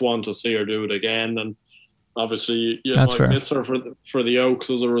 you just want to see her do it again, and obviously you might miss her for the Oaks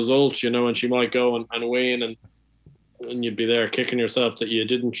as a result, and she might go and win, and you'd be there kicking yourself that you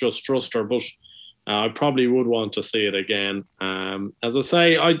didn't just trust her. But I probably would want to see it again. As I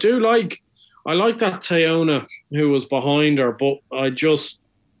say, I like that Teona who was behind her, but I'd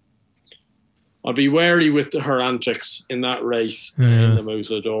be wary with her antics in that race in the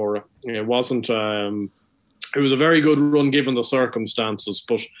Musadora. It wasn't. It was a very good run given the circumstances,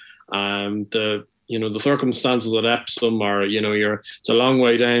 but the circumstances at Epsom are, it's a long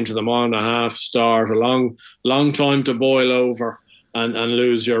way down to the 1.5 start, a long time to boil over and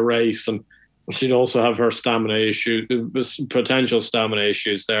lose your race, and she'd also have her stamina issue, potential stamina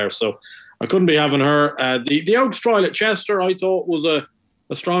issues there. So I couldn't be having her. The Oaks trial at Chester, I thought was a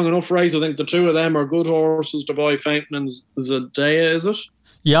strong enough race. I think the two of them are good horses to buy. Fountain and Zendaya, is it?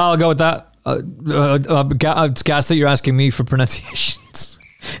 Yeah, I'll go with that. It's gas that you're asking me for pronunciations.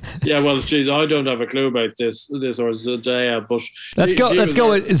 Yeah, well, geez, I don't have a clue about this or Zendaya, but let's go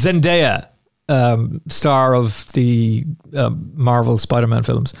with Zendaya, star of the Marvel Spider-Man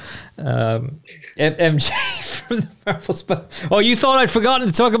films. MJ from the Marvel Spider. Oh, you thought I'd forgotten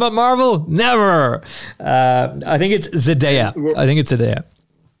to talk about Marvel? Never. I think it's Zendaya.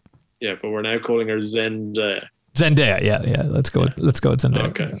 Yeah, but we're now calling her Zendaya. Zendaya, yeah. Let's go with Zendaya.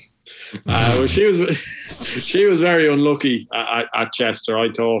 Okay. Well, she was very unlucky at Chester,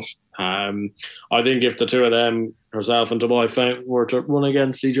 I thought. I think if the two of them, herself and Dubai Fountain, were to run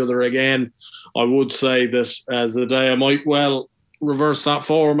against each other again, I would say that Zendaya might well reverse that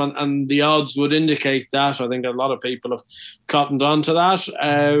form, and the odds would indicate that. I think a lot of people have cottoned on to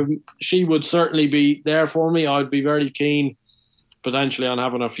that. She would certainly be there for me. I'd be very keen potentially on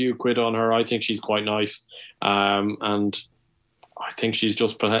having a few quid on her. I think she's quite nice, and I think she's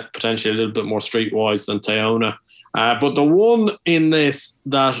just potentially a little bit more streetwise than Teona. But the one in this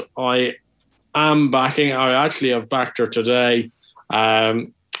that I am backing, I actually have backed her today,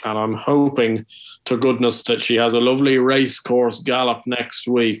 and I'm hoping to goodness that she has a lovely race course gallop next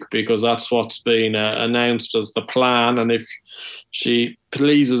week, because that's what's been announced as the plan. And if she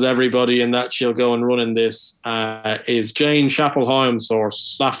pleases everybody in that she'll go and run in this, is Jane Chapelheim's horse,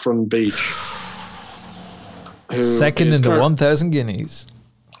 Saffron Beach. Second in the 1,000 guineas.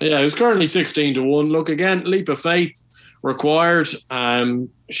 Yeah, who's currently 16-1. Look, again, leap of faith required.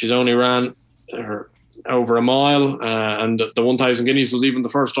 She's only ran over a mile, and the 1,000 guineas was even the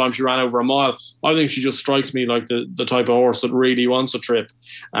first time she ran over a mile. I think she just strikes me like the type of horse that really wants a trip.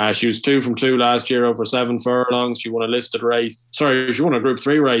 She was 2 from 2 last year over 7 furlongs. She won a listed race. Sorry, she won a Group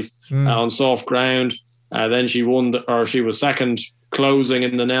 3 race on soft ground. Then she she was second closing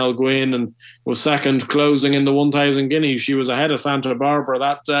in the Nell Gwyn and was second closing in the 1,000 guineas. She was ahead of Santa Barbara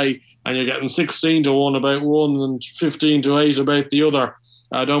that day, and you're getting 16 to 1 about one and 15 to 8 about the other.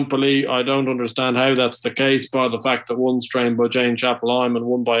 I don't understand how that's the case, by the fact that one's trained by Jane Chapel-Hyam and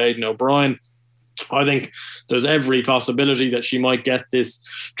one by Aidan O'Brien. I think there's every possibility that she might get this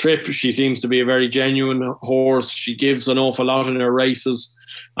trip. She seems to be a very genuine horse. She gives an awful lot in her races.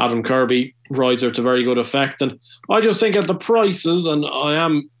 Adam Kirby rides her to very good effect. And I just think at the prices, and I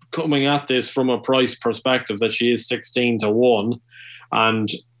am coming at this from a price perspective, that she is 16 to 1. And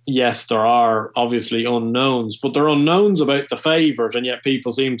yes, there are obviously unknowns, but there are unknowns about the favourite, and yet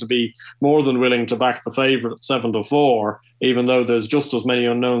people seem to be more than willing to back the favourite at 7 to 4, even though there's just as many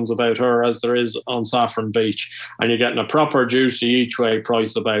unknowns about her as there is on Saffron Beach. And you're getting a proper juicy each way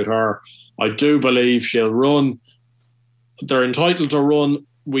price about her. I do believe she'll run. They're entitled to run.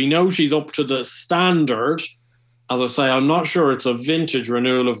 We know she's up to the standard. As I say, I'm not sure it's a vintage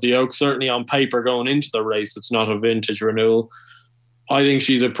renewal of the Oaks. Certainly on paper going into the race, it's not a vintage renewal. I think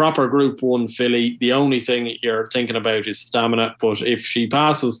she's a proper Group 1 filly. The only thing you're thinking about is stamina. But if she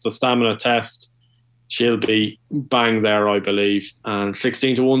passes the stamina test, she'll be bang there, I believe. And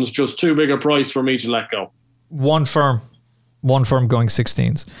 16 to 1's just too big a price for me to let go. One firm going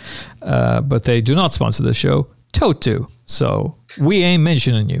 16s. But they do not sponsor the show. Tote do. So we ain't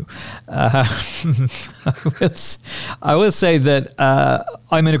mentioning you. I will say that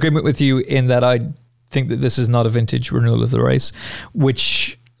I'm in agreement with you in that I think that this is not a vintage renewal of the race,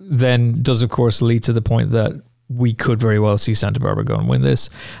 which then does, of course, lead to the point that we could very well see Santa Barbara go and win this.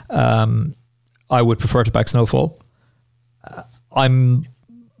 I would prefer to back Snowfall. I'm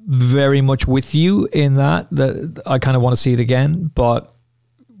very much with you in that I kind of want to see it again, but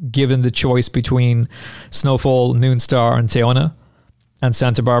given the choice between Snowfall, Noonstar and Teona and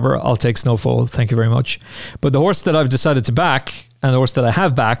Santa Barbara, I'll take Snowfall. Thank you very much. But the horse that I've decided to back, and the horse that I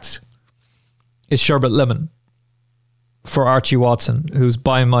have backed, is Sherbet Lemon for Archie Watson, who's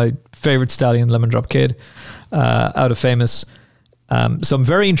buying my favourite stallion, Lemon Drop Kid, out of Famous. So I'm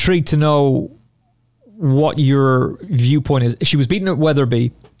very intrigued to know what your viewpoint is. She was beaten at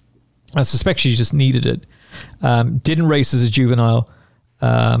Weatherby. I suspect she just needed it. Didn't race as a juvenile.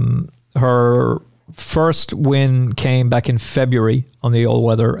 Her first win came back in February on the all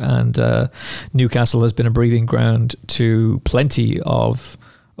weather, and Newcastle has been a breeding ground to plenty of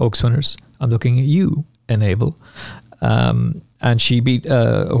Oaks winners. I'm looking at you, Enable. And she beat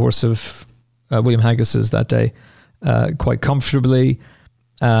a horse of William Haggis's that day quite comfortably,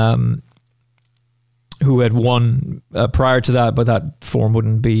 who had won prior to that, but that form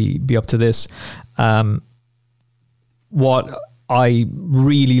wouldn't be up to this. What I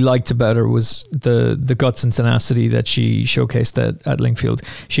really liked about her was the guts and tenacity that she showcased at Lingfield.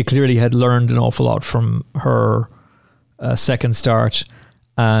 She clearly had learned an awful lot from her second start,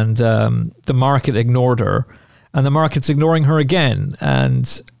 and the market ignored her, and the market's ignoring her again.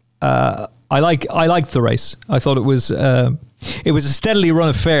 And I liked the race. I thought it was a steadily run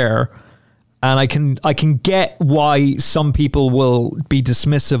affair, and I can get why some people will be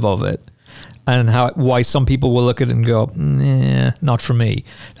dismissive of it, and why some people will look at it and go, nah, not for me.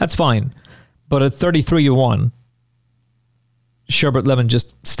 That's fine. But at 33 to 1, Sherbet Lemon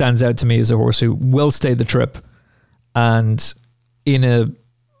just stands out to me as a horse who will stay the trip, and in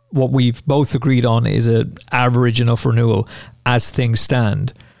what we've both agreed on is an average enough renewal as things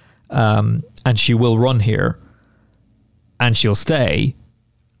stand. And she will run here, and she'll stay.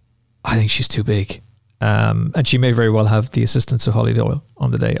 I think she's too big. And she may very well have the assistance of Holly Doyle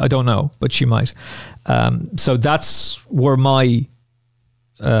on the day. I don't know, but she might. So that's where my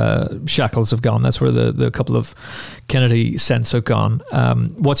shackles have gone. That's where the couple of Kennedy cents have gone.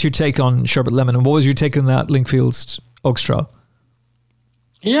 What's your take on Sherbet Lemon, and what was your take on that Linkfield Oaks trial?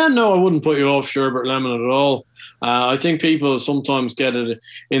 Yeah, no, I wouldn't put you off Sherbet Lemon at all. I think people sometimes get it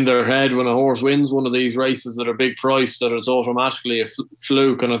in their head when a horse wins one of these races at a big price that it's automatically a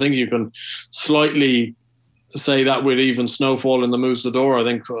fluke. And I think you can slightly say that with even Snowfall in the Musador. I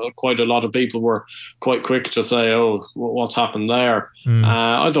think quite a lot of people were quite quick to say, oh, what's happened there?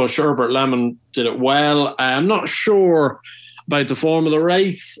 I thought Sherbet Lemon did it well. I'm not sure about the form of the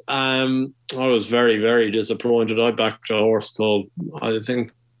race. I was very, very disappointed. I backed a horse called, I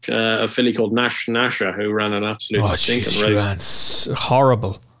think, a filly called Nash Nasha, who ran an absolute stinking race.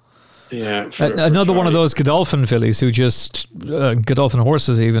 Horrible. Yeah. Another one of those Godolphin fillies who just, Godolphin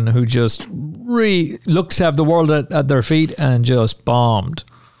horses even, who just looked to have the world at their feet and just bombed.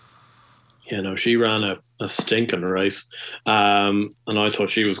 she ran a stinking race. And I thought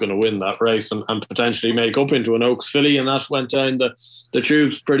she was going to win that race and potentially make up into an Oaks filly, and that went down the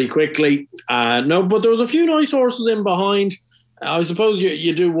tubes pretty quickly. No, but there was a few nice horses in behind. I suppose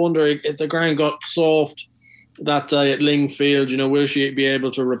you do wonder if the ground got soft that day at Lingfield. Will she be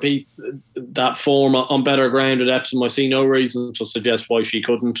able to repeat that form on better ground at Epsom? I see no reason to suggest why she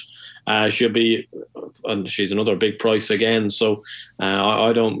couldn't. She'll be, and she's another big price again. So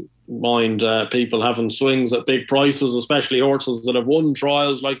I don't mind people having swings at big prices, especially horses that have won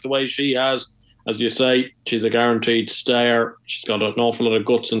trials like the way she has. As you say, she's a guaranteed stayer. She's got an awful lot of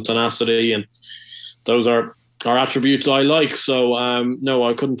guts and tenacity, and those are attributes I like. So no,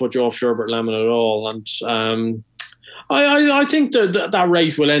 I couldn't put you off Sherbert Lemon at all. And I think that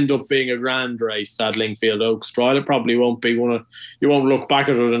race will end up being a grand race, that Lingfield Oaks trial. It probably won't be one of, you won't look back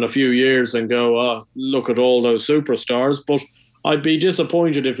at it in a few years and go, oh, look at all those superstars. But I'd be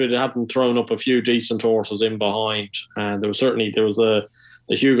disappointed if it hadn't thrown up a few decent horses in behind. And there was the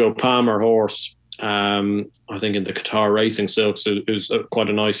Hugo Palmer horse, I think in the Qatar Racing Silks, who's quite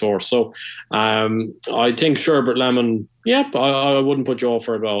a nice horse. So I think Sherbert Lemon, I wouldn't put you off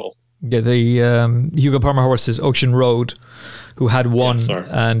for it at all. Yeah, the Hugo Palmer horse is Ocean Road, who had won,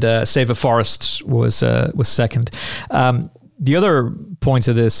 and Save a Forest was second. The other point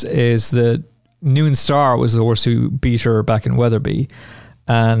of this is that Noon Star was the horse who beat her back in Wetherby,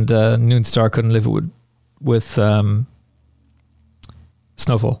 and Noon Star couldn't live with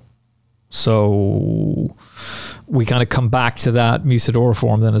Snowfall. So we kind of come back to that Musadora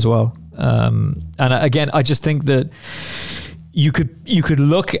form then as well. And again, I just think that you could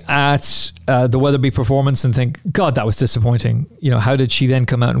look at the Wetherby performance and think, God, that was disappointing. How did she then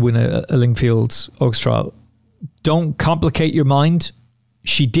come out and win a Lingfield Oaks trial? Don't complicate your mind.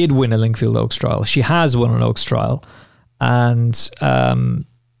 She did win a Lingfield Oaks trial. She has won an Oaks trial. And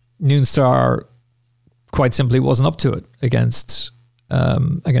Noon Star quite simply wasn't up to it against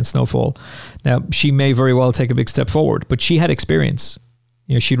Snowfall. Now, she may very well take a big step forward, but she had experience.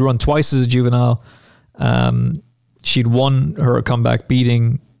 She'd run twice as a juvenile. She'd won her comeback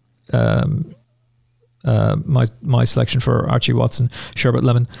beating my selection for Archie Watson, Sherbert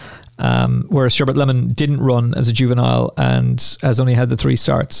Lemon, whereas Sherbert Lemon didn't run as a juvenile and has only had the 3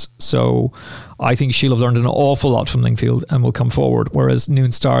 starts. So I think she'll have learned an awful lot from Lingfield and will come forward, whereas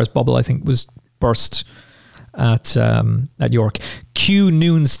Noon Star's bubble, I think, was burst at York. Cue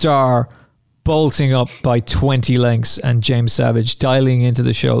Noon Star bolting up by 20 lengths and James Savage dialing into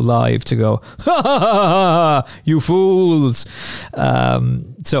the show live to go, ha ha ha ha, you fools.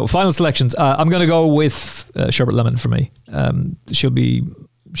 So final selections. I'm going to go with Sherbert Lemon for me.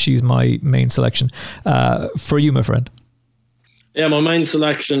 She's my main selection. For you, my friend. Yeah, my main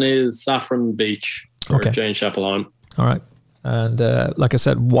selection is Saffron Beach for Jane Chapelheim. All right. And like I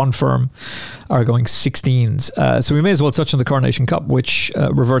said, one firm are going 16s. So we may as well touch on the Coronation Cup, which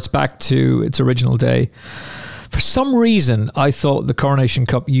reverts back to its original day. For some reason, I thought the Coronation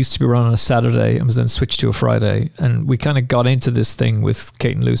Cup used to be run on a Saturday and was then switched to a Friday. And we kind of got into this thing with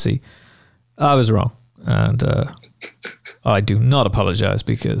Kate and Lucy. I was wrong. And I do not apologize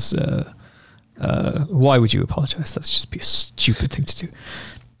because why would you apologize? That'd just be a stupid thing to do.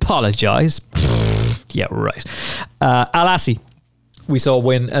 Apologize. Yeah, right. Alassi, we saw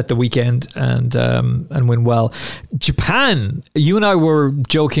win at the weekend and win well. Japan, you and I were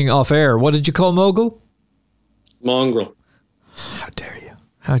joking off air. What did you call Mogul? Mongrel. How dare you?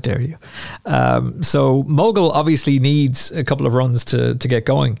 How dare you? So Mogul obviously needs a couple of runs to get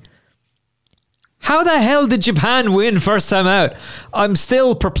going. How the hell did Japan win first time out? I'm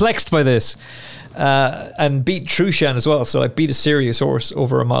still perplexed by this. And beat Trushan as well, so like beat a serious horse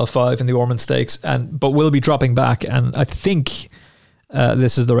over a mile 5 in the Ormond Stakes, but will be dropping back, and I think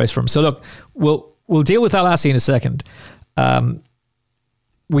this is the race for him. So look, we'll deal with Alassi in a second.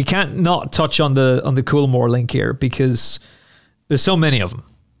 We can't not touch on the Coolmore link here because there's so many of them,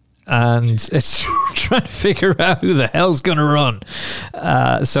 and it's trying to figure out who the hell's going to run.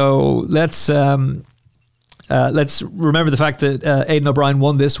 So let's remember the fact that Aidan O'Brien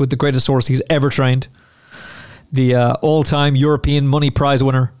won this with the greatest horse he's ever trained. The all-time European money prize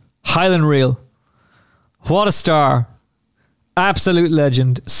winner, Highland Reel. What a star. Absolute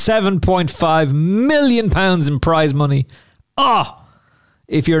legend. £7.5 million in prize money.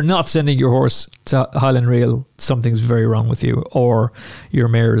 If you're not sending your horse to Highland Reel, something's very wrong with you, or your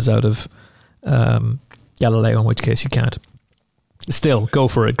mare is out of Galileo, in which case you can't. Still, go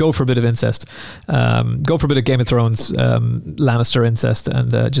for it. Go for a bit of incest. Go for a bit of Game of Thrones Lannister incest,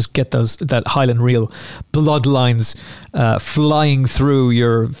 and just get that Highland Reel bloodlines flying through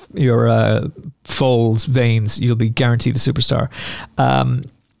your foal's veins. You'll be guaranteed a superstar.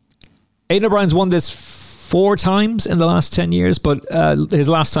 Aidan O'Brien's won this 4 times in the last 10 years, but his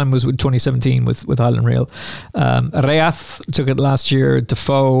last time was with 2017 with Highland Reel. Reath took it last year,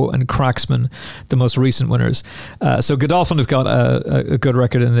 Defoe and Cracksman, the most recent winners. So Godolphin have got a good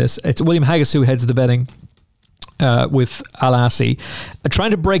record in this. It's William Haggis who heads the betting with Al-Assi.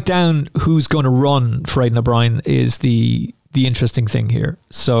 Trying to break down who's going to run for Aidan O'Brien is the interesting thing here.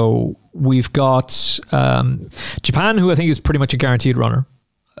 So we've got Japan, who I think is pretty much a guaranteed runner.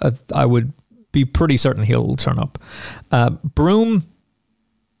 I would be pretty certain he'll turn up. Broome,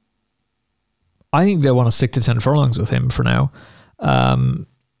 I think they want to stick to 10 furlongs with him for now. And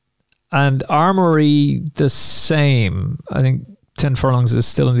Armory, the same. I think 10 furlongs is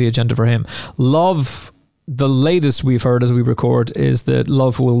still in the agenda for him. Love, the latest we've heard as we record is that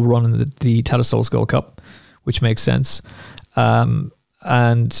Love will run in the Tattersalls Gold Cup, which makes sense.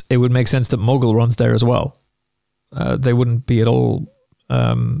 And it would make sense that Mogul runs there as well. They wouldn't be at all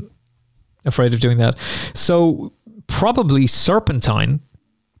afraid of doing that. So probably Serpentine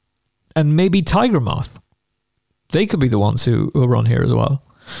and maybe Tiger Moth. They could be the ones who run here as well.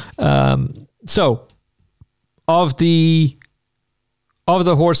 So of the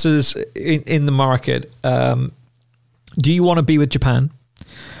horses in the market, do you want to be with Japan?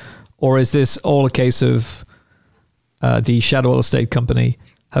 Or is this all a case of the Shadwell Estate Company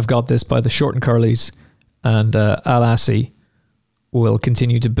have got this by the short and curlies, and Al-Assi will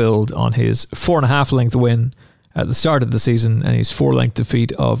continue to build on his 4.5 length win at the start of the season and his 4-length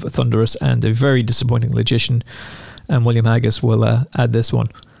defeat of Thunderous and a very disappointing Logician, and William Haggis will add this one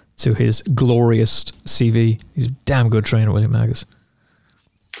to his glorious CV. He's a damn good trainer, William Haggis.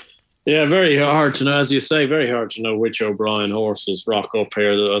 Yeah, very hard to know, as you say, very hard to know which O'Brien horses rock up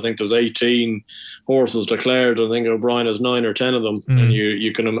here. I think there's 18 horses declared. I think O'Brien has 9 or 10 of them. And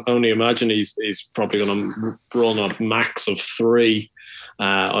you can only imagine he's probably going to run a max of 3,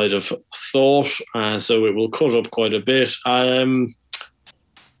 I'd have thought. So it will cut up quite a bit.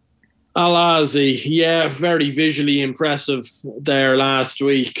 Al-Assi, yeah, very visually impressive there last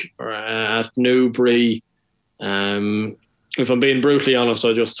week at Newbury. If I'm being brutally honest,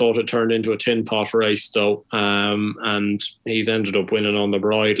 I just thought it turned into a tin pot race, though, and he's ended up winning on the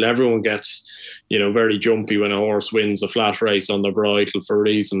bridle. Everyone gets, very jumpy when a horse wins a flat race on the bridle for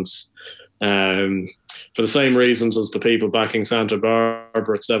reasons, for the same reasons as the people backing Santa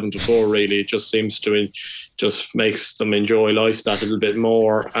Barbara at 7-4. Really, it just seems to just makes them enjoy life that little bit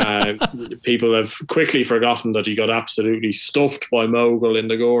more. People have quickly forgotten that he got absolutely stuffed by Mogul in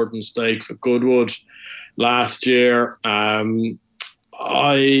the Gordon Stakes at Goodwood last year. I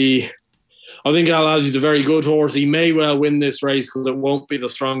think Al-Assi's a very good horse. He may well win this race because it won't be the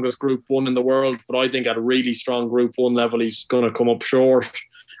strongest Group 1 in the world, but I think at a really strong Group 1 level he's going to come up short.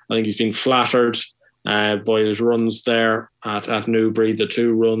 I think he's been flattered by his runs there at Newbury, the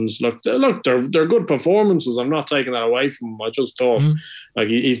 2 runs. Look, they're good performances. I'm not taking that away from him. I just thought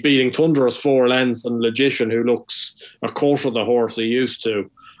he's beating Thunderous 4 lengths and Logician, who looks a quarter of the horse he used to.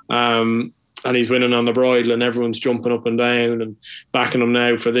 And he's winning on the bridle, and everyone's jumping up and down and backing him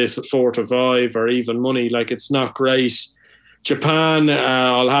now for this at 4-5 or even money. Like, it's not great. Japan,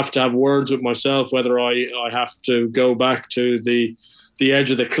 I'll have to have words with myself whether I have to go back to the edge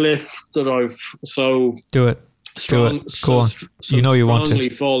of the cliff that I've so do it. Go on. You want to.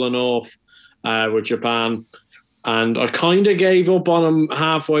 Strongly fallen off with Japan, and I kind of gave up on him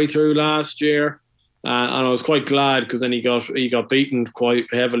halfway through last year. And I was quite glad because then he got beaten quite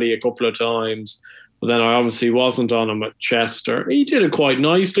heavily a couple of times. But then I obviously wasn't on him at Chester. He did it quite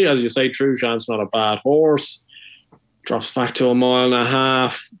nicely. As you say, Trueshan's not a bad horse. Drops back to 1.5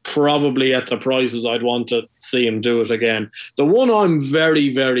 miles, probably at the prices I'd want to see him do it again. The one I'm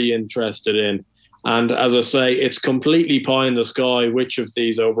very, very interested in, and as I say, it's completely pie in the sky which of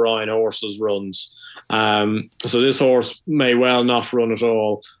these O'Brien horses runs. So this horse may well not run at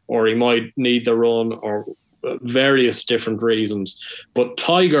all, or he might need the run, or various different reasons. But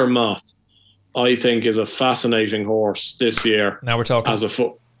Tiger Moth, I think, is a fascinating horse this year. Now we're talking. As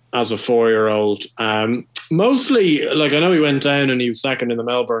a 4-year-old. Mostly, like, I know he went down and he was second in the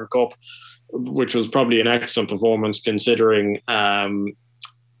Melbourne Cup, which was probably an excellent performance considering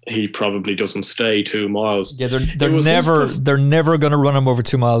he probably doesn't stay 2 miles. Yeah, they're never going to run him over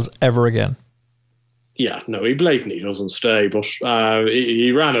 2 miles ever again. Yeah, no, he blatantly doesn't stay, but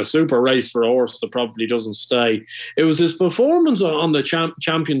he ran a super race for a horse that probably doesn't stay. It was his performance on the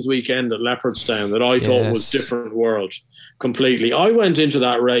Champions Weekend at Leopardstown that I thought was different world completely. I went into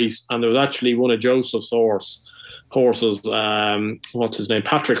that race and there was actually one of Joseph's horses, what's his name,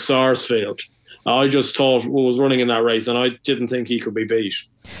 Patrick Sarsfield. I just thought was running in that race and I didn't think he could be beat.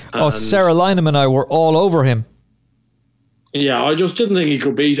 Sarah Lynham and I were all over him. Yeah, I just didn't think he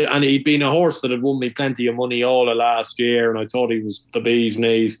could beat it. And he'd been a horse that had won me plenty of money all of last year, and I thought he was the bee's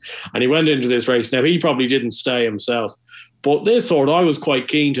knees. And he went into this race. Now, he probably didn't stay himself. But this horse, I was quite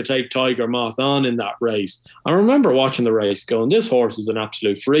keen to take Tiger Moth on in that race. I remember watching the race going, this horse is an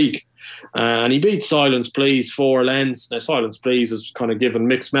absolute freak. And he beat Silence Please 4 lengths. Now, Silence Please has kind of given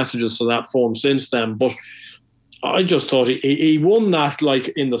mixed messages to that form since then. But I just thought he won that like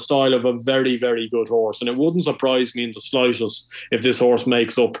in the style of a very, very good horse. And it wouldn't surprise me in the slightest if this horse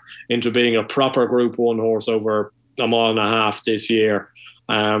makes up into being a proper Group 1 horse over a mile and a half this year.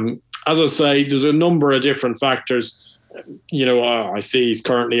 As I say, there's a number of different factors. I see he's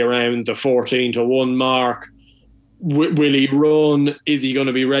currently around the 14-1 mark. Will he run? Is he going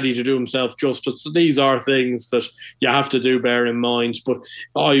to be ready to do himself justice? So these are things that you have to bear in mind. But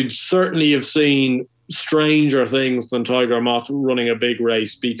I certainly have seen stranger things than Tiger Moth running a big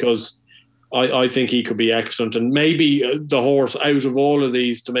race, because I think he could be excellent. And maybe the horse out of all of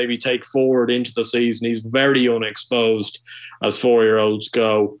these to maybe take forward into the season. He's very unexposed as 4-year-olds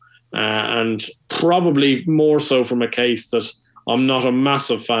go. And probably more so from a case that I'm not a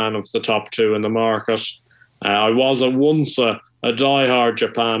massive fan of the top 2 in the market. I was once a diehard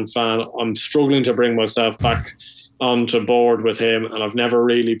Japan fan. I'm struggling to bring myself back onto board with him, and I've never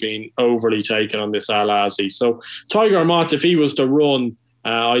really been overly taken on this Al-Azi. So Tiger Moth, if he was to run,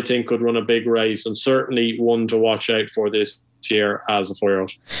 I think could run a big race, and certainly one to watch out for this year as a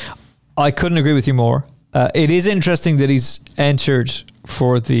 4-year-old. I couldn't agree with you more. It is interesting that he's entered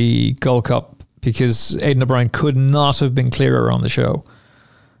for the Gold Cup, because Aidan O'Brien could not have been clearer on the show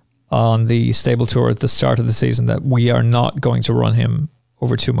on the stable tour at the start of the season that we are not going to run him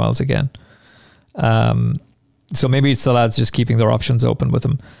over 2 miles again. So maybe it's the lads just keeping their options open with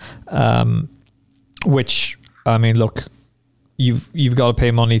him. Which, I mean, look, you've got to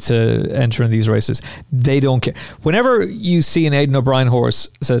pay money to enter in these races. They don't care. Whenever you see an Aidan O'Brien horse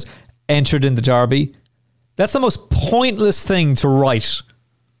says, entered in the Derby, that's the most pointless thing to write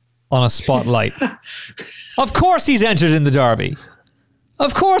on a spotlight. Of course he's entered in the Derby.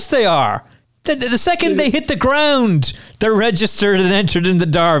 Of course they are. The second they hit the ground, they're registered and entered in the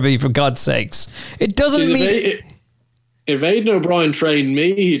Derby, for God's sakes. It doesn't mean... If Aidan O'Brien trained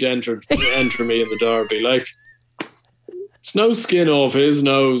me, he'd enter me in the Derby. Like, it's no skin off his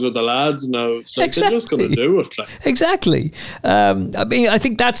nose or the lads' nose. Like, exactly. They're just going to do it. Like. Exactly. I mean, I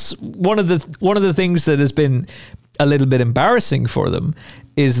think that's one of the things that has been a little bit embarrassing for them,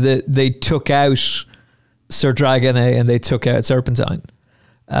 is that they took out Sir Dragonet and they took out Serpentine.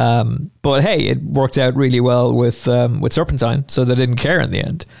 But hey, it worked out really well with Serpentine, so they didn't care in the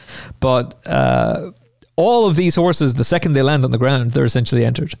end. But all of these horses, the second they land on the ground, they're essentially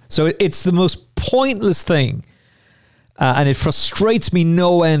entered. So it's the most pointless thing. And it frustrates me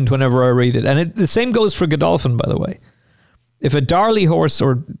no end whenever I read it. And the same goes for Godolphin, by the way. If a Darley horse,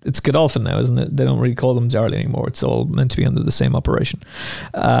 or it's Godolphin now, isn't it? They don't really call them Darley anymore. It's all meant to be under the same operation.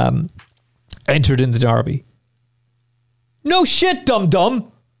 Entered in the Derby. No shit,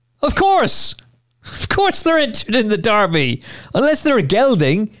 dum-dum. Of course. Of course they're entered in the Derby. Unless they're a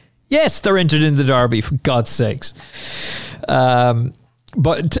gelding. Yes, they're entered in the Derby, for God's sakes.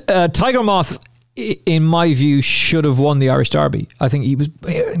 But Tiger Moth, in my view, should have won the Irish Derby. I think he was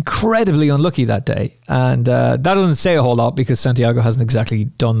incredibly unlucky that day. And that doesn't say a whole lot, because Santiago hasn't exactly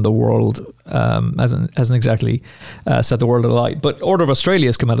done the world, hasn't exactly set the world alight. But Order of Australia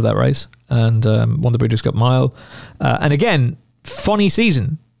has come out of that race and won the Breeders' Cup Mile. And again, funny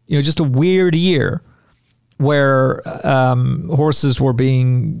season. Just a weird year where horses were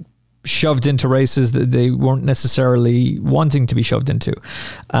being shoved into races that they weren't necessarily wanting to be shoved into.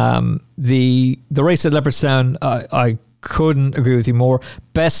 The race at Leopardstown, I couldn't agree with you more.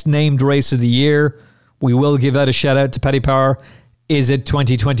 Best named race of the year. We will give out a shout out to Paddy Power. Is it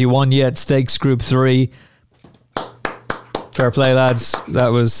 2021 yet? Stakes Group 3. Fair play, lads. That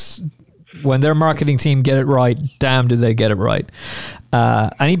was... When their marketing team get it right, damn did they get it right.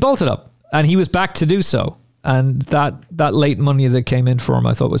 And he bolted up, and he was back to do so. And that late money that came in for him,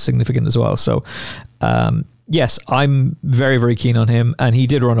 I thought was significant as well. So, yes, I'm very, very keen on him. And he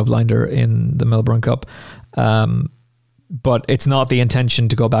did run a blinder in the Melbourne Cup. But it's not the intention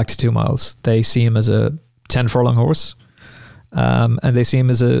to go back to 2 miles. They see him as a 10 furlong horse. And they see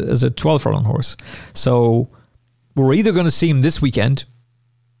him as a 12 furlong horse. So we're either going to see him this weekend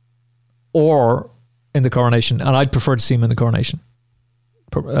or in the Coronation. And I'd prefer to see him in the Coronation,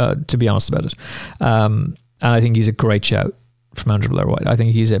 to be honest about it. And I think he's a great shout from Andrew Blair White. I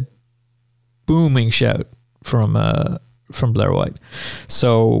think he's a booming shout from Blair White.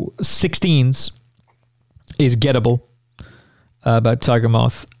 So 16s is gettable about Tiger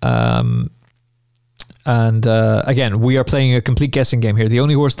Moth. And again, we are playing a complete guessing game here. The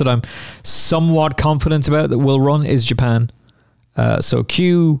only horse that I'm somewhat confident about that will run is Japan. So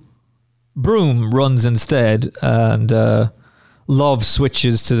Q Broom runs instead, and Love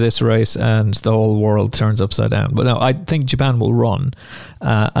switches to this race, and the whole world turns upside down. But no, I think Japan will run,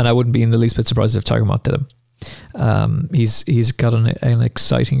 and I wouldn't be in the least bit surprised if Tiger Mott did him. He's got an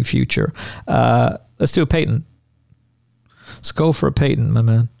exciting future. Let's do a Peyton. Let's go for a Peyton, my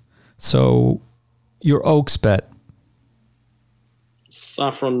man. So your Oaks bet.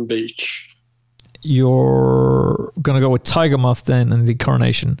 Saffron Beach. You're going to go with Tiger Moth then in the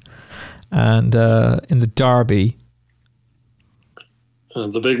Coronation. And in the Derby.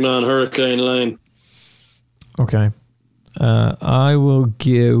 The big man, Hurricane Lane. Okay. I will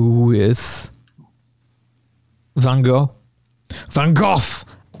go with Van Gogh. Van Gogh!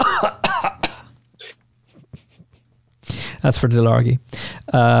 That's for Delargy.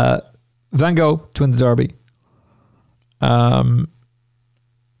 Van Gogh to win the Derby.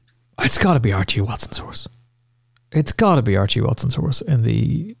 It's got to be Archie Watson's horse. It's got to be Archie Watson's horse in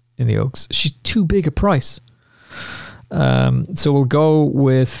the Oaks. She's too big a price. So we'll go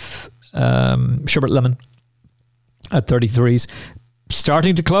with Sherbet Lemon at 33s.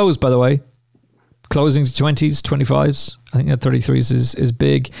 Starting to close, by the way. Closing to 20s, 25s. I think at 33s is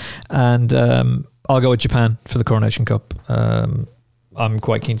big. And I'll go with Japan for the Coronation Cup. I'm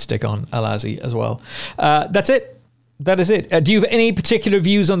quite keen to stick on Alazi as well. That's it. That is it. Do you have any particular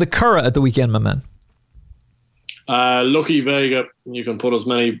views on the Curragh at the weekend, my man? Lucky Vega. You can put as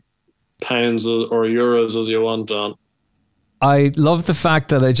many pounds or euros as you want on. I love the fact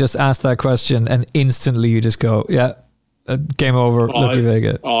that I just asked that question and instantly you just go, yeah, game over, Lucky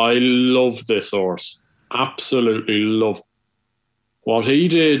Vega. I love this horse. Absolutely love what he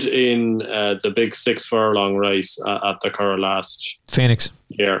did in the big 6 furlong race at the Curragh last Phoenix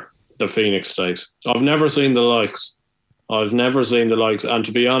year, the Phoenix Stakes. I've never seen the likes. And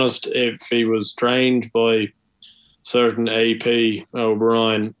to be honest, if he was trained by certain AP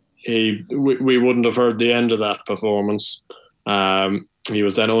O'Brien, we wouldn't have heard the end of that performance. He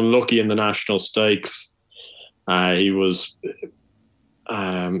was then unlucky in the national stakes. He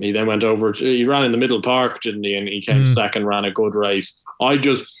then went over. He ran in the Middle Park, didn't he? And he came second, ran a good race. I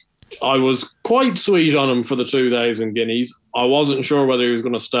was quite sweet on him for the 2,000 guineas. I wasn't sure whether he was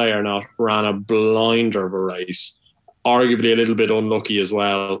going to stay or not. Ran a blinder of a race. Arguably a little bit unlucky as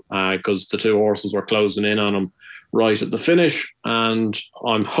well, because the two horses were closing in on him right at the finish. And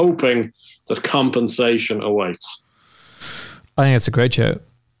I'm hoping that compensation awaits. I think it's a great shout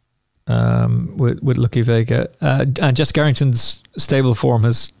with Lucky Vega. And Jess Garrington's stable form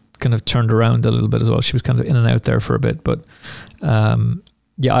has kind of turned around a little bit as well. She was kind of in and out there for a bit. But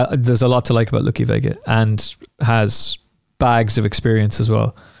there's a lot to like about Lucky Vega and has bags of experience as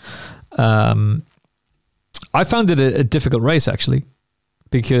well. I found it a difficult race, actually,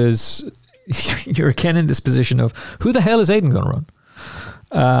 because you're again in this position of who the hell is Aidan going to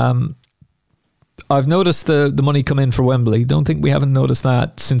run? I've noticed the money come in for Wembley. Don't think we haven't noticed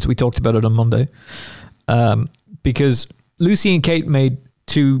that since we talked about it on Monday. Because Lucy and Kate made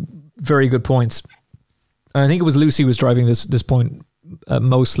two very good points. I think it was Lucy was driving this point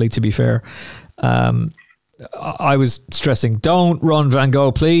mostly, to be fair. I was stressing, don't run Van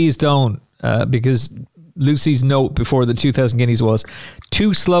Gogh, please don't. Because Lucy's note before the 2,000 guineas was,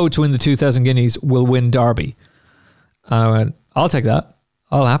 too slow to win the 2,000 guineas will win Derby. And I went, I'll take that.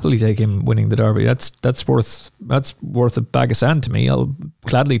 I'll happily take him winning the Derby. That's worth a bag of sand to me. I'll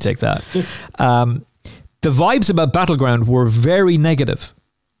gladly take that. The vibes about Battleground were very negative.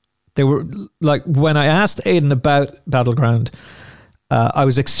 They were like, when I asked Aidan about Battleground, I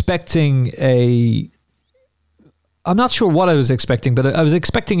was expecting I'm not sure what I was expecting, but I was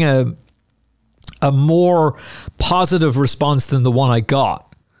expecting a more positive response than the one I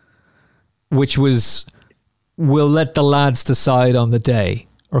got, which was, we'll let the lads decide on the day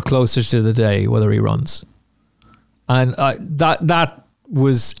or closer to the day whether he runs. And that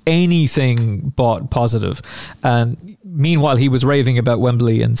was anything but positive. And meanwhile, he was raving about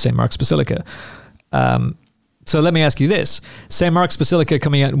Wembley and St. Mark's Basilica. So let me ask you this. St. Mark's Basilica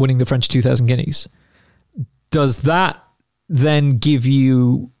coming out and winning the French 2,000 guineas. Does that then give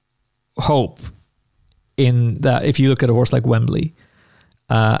you hope in that if you look at a horse like Wembley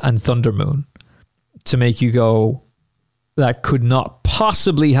and Thunder Moon, to make you go, that could not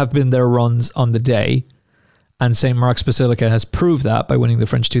possibly have been their runs on the day, and St. Mark's Basilica has proved that by winning the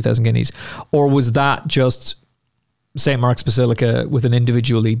French 2,000 guineas? Or was that just St. Mark's Basilica with an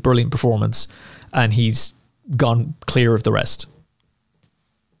individually brilliant performance and he's gone clear of the rest?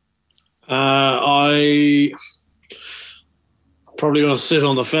 probably going to sit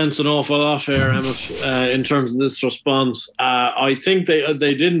on the fence an awful lot here, Emmett, in terms of this response. I think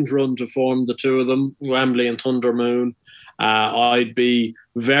they didn't run to form, the two of them, Wembley and Thunder Moon. I'd be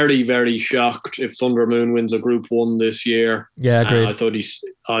very, very shocked if Thunder Moon wins a Group 1 this year. Yeah, agreed. I thought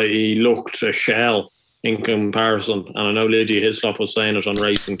he looked a shell in comparison. And I know Lydia Hislop was saying it on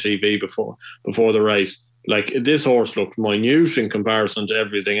Racing TV before the race. Like, this horse looked minute in comparison to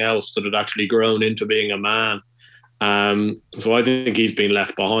everything else that had actually grown into being a man. So I think he's been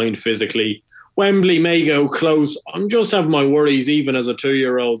left behind physically. Wembley may go close. I'm just having my worries, even as a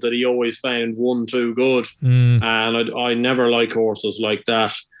 2-year-old, that he always found one too good. And I never like horses like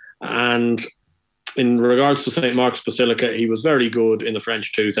that. And in regards to St. Mark's Basilica, he was very good in the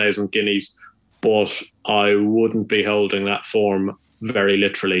French 2000 Guineas, but I wouldn't be holding that form very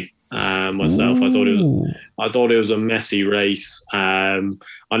literally myself. Ooh. I thought it was a messy race. I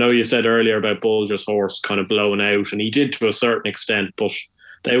know you said earlier about Bulger's horse kind of blowing out, and he did to a certain extent, but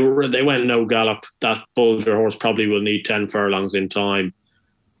they went no gallop. That Bulger horse probably will need 10 furlongs in time.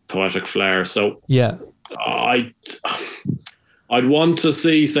 Poetic Flare. So yeah, I'd want to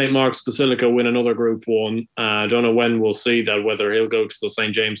see St. Mark's Basilica win another Group 1. I don't know when we'll see that, whether he'll go to the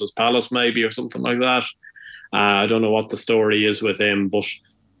St. James's Palace maybe or something like that. I don't know what the story is with him, but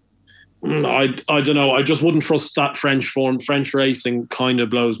I don't know. I just wouldn't trust that French form. French racing kind of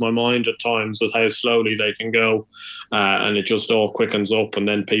blows my mind at times with how slowly they can go, and it just all quickens up, and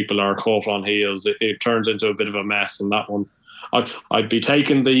then people are caught on heels. It turns into a bit of a mess. And that one, I'd be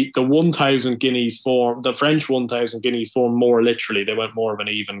taking the 1,000 guineas form, the French 1,000 guineas form, more literally. They went more of an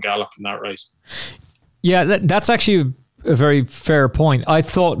even gallop in that race. Yeah, that's actually a very fair point. I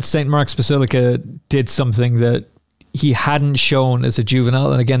thought St. Mark's Basilica did something that he hadn't shown as a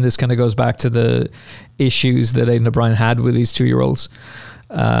juvenile. And again, this kind of goes back to the issues that Aidan O'Brien had with these 2-year-olds,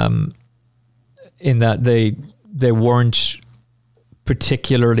 in that they weren't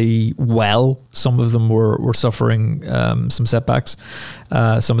particularly well. Some of them were suffering some setbacks.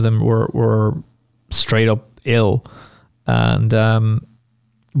 Some of them were straight up ill. And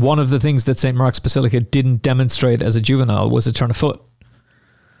one of the things that St. Mark's Basilica didn't demonstrate as a juvenile was a turn of foot.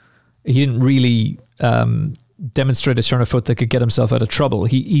 He didn't really demonstrate a turn of foot that could get himself out of trouble.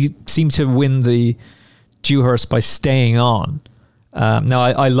 He seemed to win the Dewhurst by staying on. Now,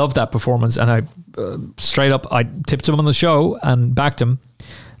 I love that performance, and I straight up, I tipped him on the show and backed him.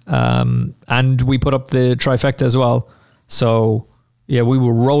 And we put up the trifecta as well. So, yeah, we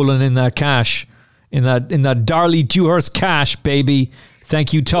were rolling in that cash, in that Darley Dewhurst cash, baby.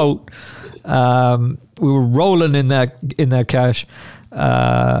 Thank you, Tote. We were rolling in that cash.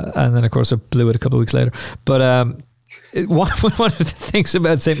 And then, of course, I blew it a couple of weeks later. But one of the things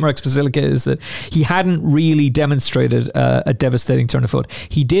about St. Mark's Basilica is that he hadn't really demonstrated a devastating turn of foot.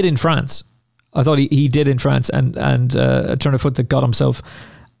 He did in France. I thought he did in France, and a turn of foot that got himself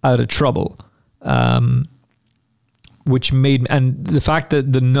out of trouble. Which made, and the fact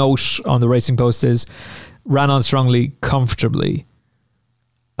that the note on the Racing Post is ran on strongly, comfortably,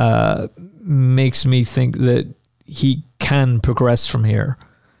 makes me think that he can progress from here.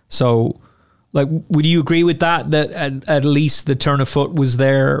 So, like, would you agree with that at least the turn of foot was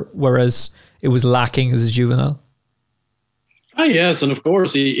there, whereas it was lacking as a juvenile? Oh, yes, and of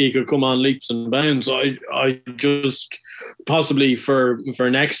course he could come on leaps and bounds. I just possibly for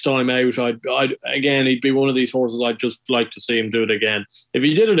next time out, I'd again, he'd be one of these horses I'd just like to see him do it again. If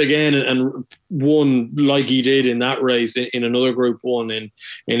he did it again and won like he did in that race in another Group 1 in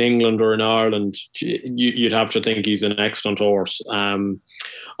England or in Ireland, you'd have to think he's an excellent horse.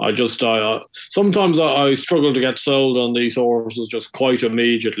 Sometimes I struggle to get sold on these horses just quite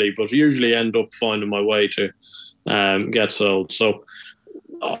immediately, but usually end up finding my way to get sold. So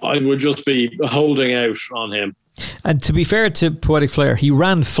I would just be holding out on him. And to be fair to Poetic Flare, he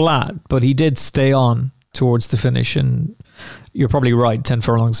ran flat, but he did stay on towards the finish. And you're probably right, 10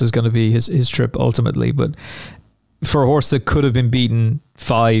 furlongs is going to be his trip ultimately. But for a horse that could have been beaten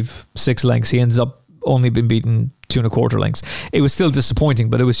 5-6 lengths, he ends up only been beaten 2.25 lengths. It was still disappointing,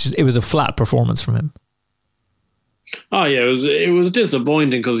 but it was a flat performance from him. Oh yeah, it was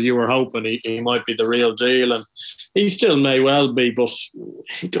disappointing because you were hoping he might be the real deal, and he still may well be, but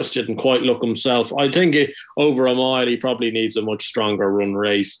he just didn't quite look himself. I think over a mile he probably needs a much stronger run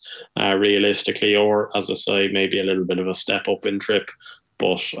race, realistically, or as I say, maybe a little bit of a step up in trip.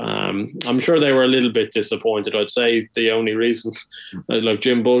 But I'm sure they were a little bit disappointed. I'd say the only reason, like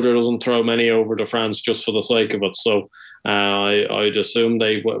Jim Bulger doesn't throw many over to France just for the sake of it. So I'd assume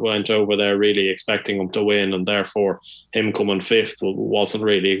they went over there really expecting him to win, and therefore him coming fifth wasn't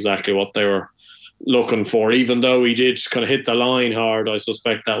really exactly what they were looking for. Even though he did kind of hit the line hard, I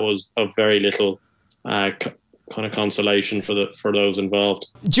suspect that was of very little kind of consolation for those involved.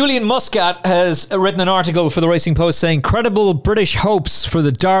 Julian Muscat has written an article for the Racing Post saying credible British hopes for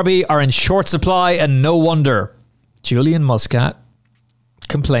the Derby are in short supply, and no wonder. Julian Muscat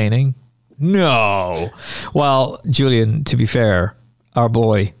complaining? No. Well, Julian, to be fair, our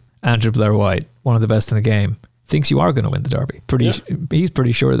boy Andrew Blair White, one of the best in the game, thinks you are going to win the Derby. He's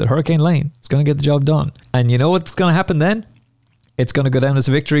pretty sure that Hurricane Lane is going to get the job done. And you know what's going to happen then? It's going to go down as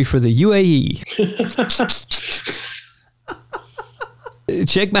a victory for the UAE.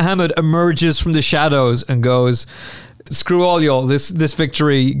 Sheikh Mohammed emerges from the shadows and goes, screw all y'all. This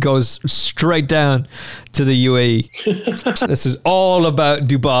victory goes straight down to the UAE. This is all about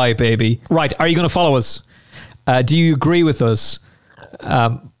Dubai, baby. Right. Are you going to follow us? Do you agree with us?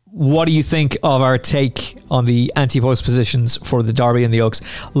 What do you think of our take on the anti-post positions for the Derby and the Oaks?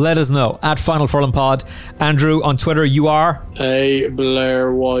 Let us know at Final Furlong Pod. Andrew, on Twitter, you are A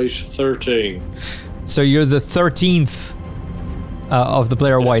Blair White 13. So you're the 13th of the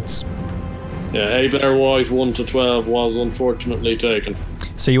Blair Whites. Yeah, A Blair White 1 to 12 was unfortunately taken.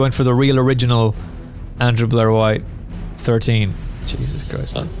 So you went for the real original Andrew Blair White 13. Jesus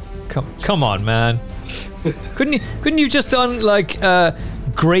Christ, man. Come on, man. Couldn't you just done like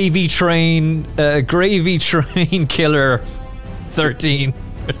Gravy Train Killer 13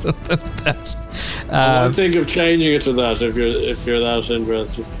 or something like that? I think of changing it to that if you're that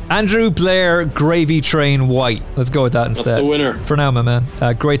interested. Andrew Blair Gravy Train White. Let's go with that instead. That's the winner. For now, my man.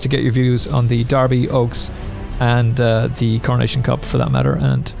 Great to get your views on the Derby, Oaks, and the Coronation Cup for that matter.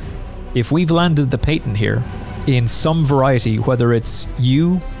 And if we've landed the Peyton here in some variety, whether it's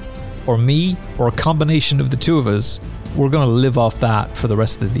you or me or a combination of the two of us, we're going to live off that for the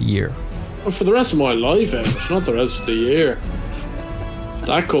rest of the year. Well, for the rest of my life, not the rest of the year. If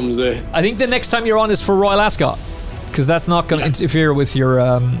that comes in. I think the next time you're on is for Royal Ascot, because that's not going to interfere with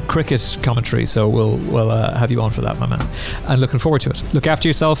your cricket commentary. So we'll have you on for that, my man. And looking forward to it. Look after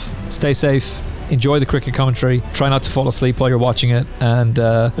yourself. Stay safe. Enjoy the cricket commentary. Try not to fall asleep while you're watching it. And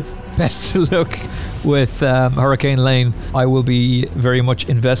best of luck with Hurricane Lane. I will be very much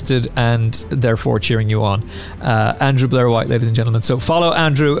invested and therefore cheering you on. Andrew Blair White, ladies and gentlemen. So follow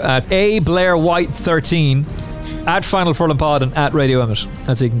Andrew at A Blair White 13, at Final Furlong Pod, and at Radio Emmett.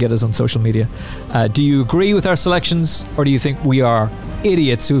 That's how you can get us on social media. Do you agree with our selections, or do you think we are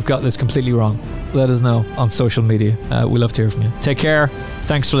idiots who've got this completely wrong? Let us know on social media. We love to hear from you. Take care.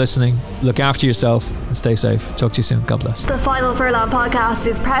 Thanks for listening. Look after yourself and stay safe. Talk to you soon. God bless. The Final Furlong podcast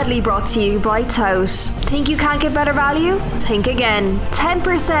is proudly brought to you by Tote. Think you can't get better value? Think again.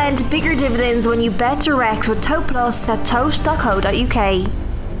 10% bigger dividends when you bet direct with Tote Plus at tote.co.uk.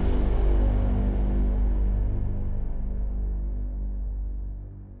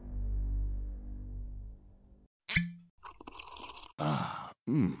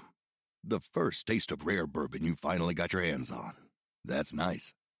 The first taste of rare bourbon you finally got your hands on. That's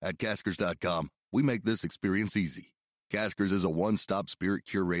nice. At Caskers.com, we make this experience easy. Caskers is a one-stop spirit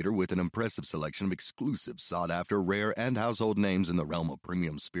curator with an impressive selection of exclusive, sought-after, rare, and household names in the realm of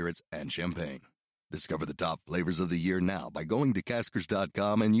premium spirits and champagne. Discover the top flavors of the year now by going to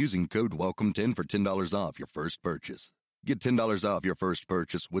Caskers.com and using code WELCOME10 for $10 off your first purchase. Get $10 off your first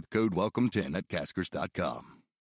purchase with code WELCOME10 at Caskers.com.